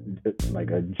always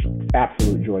like an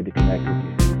absolute joy to connect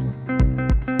with you.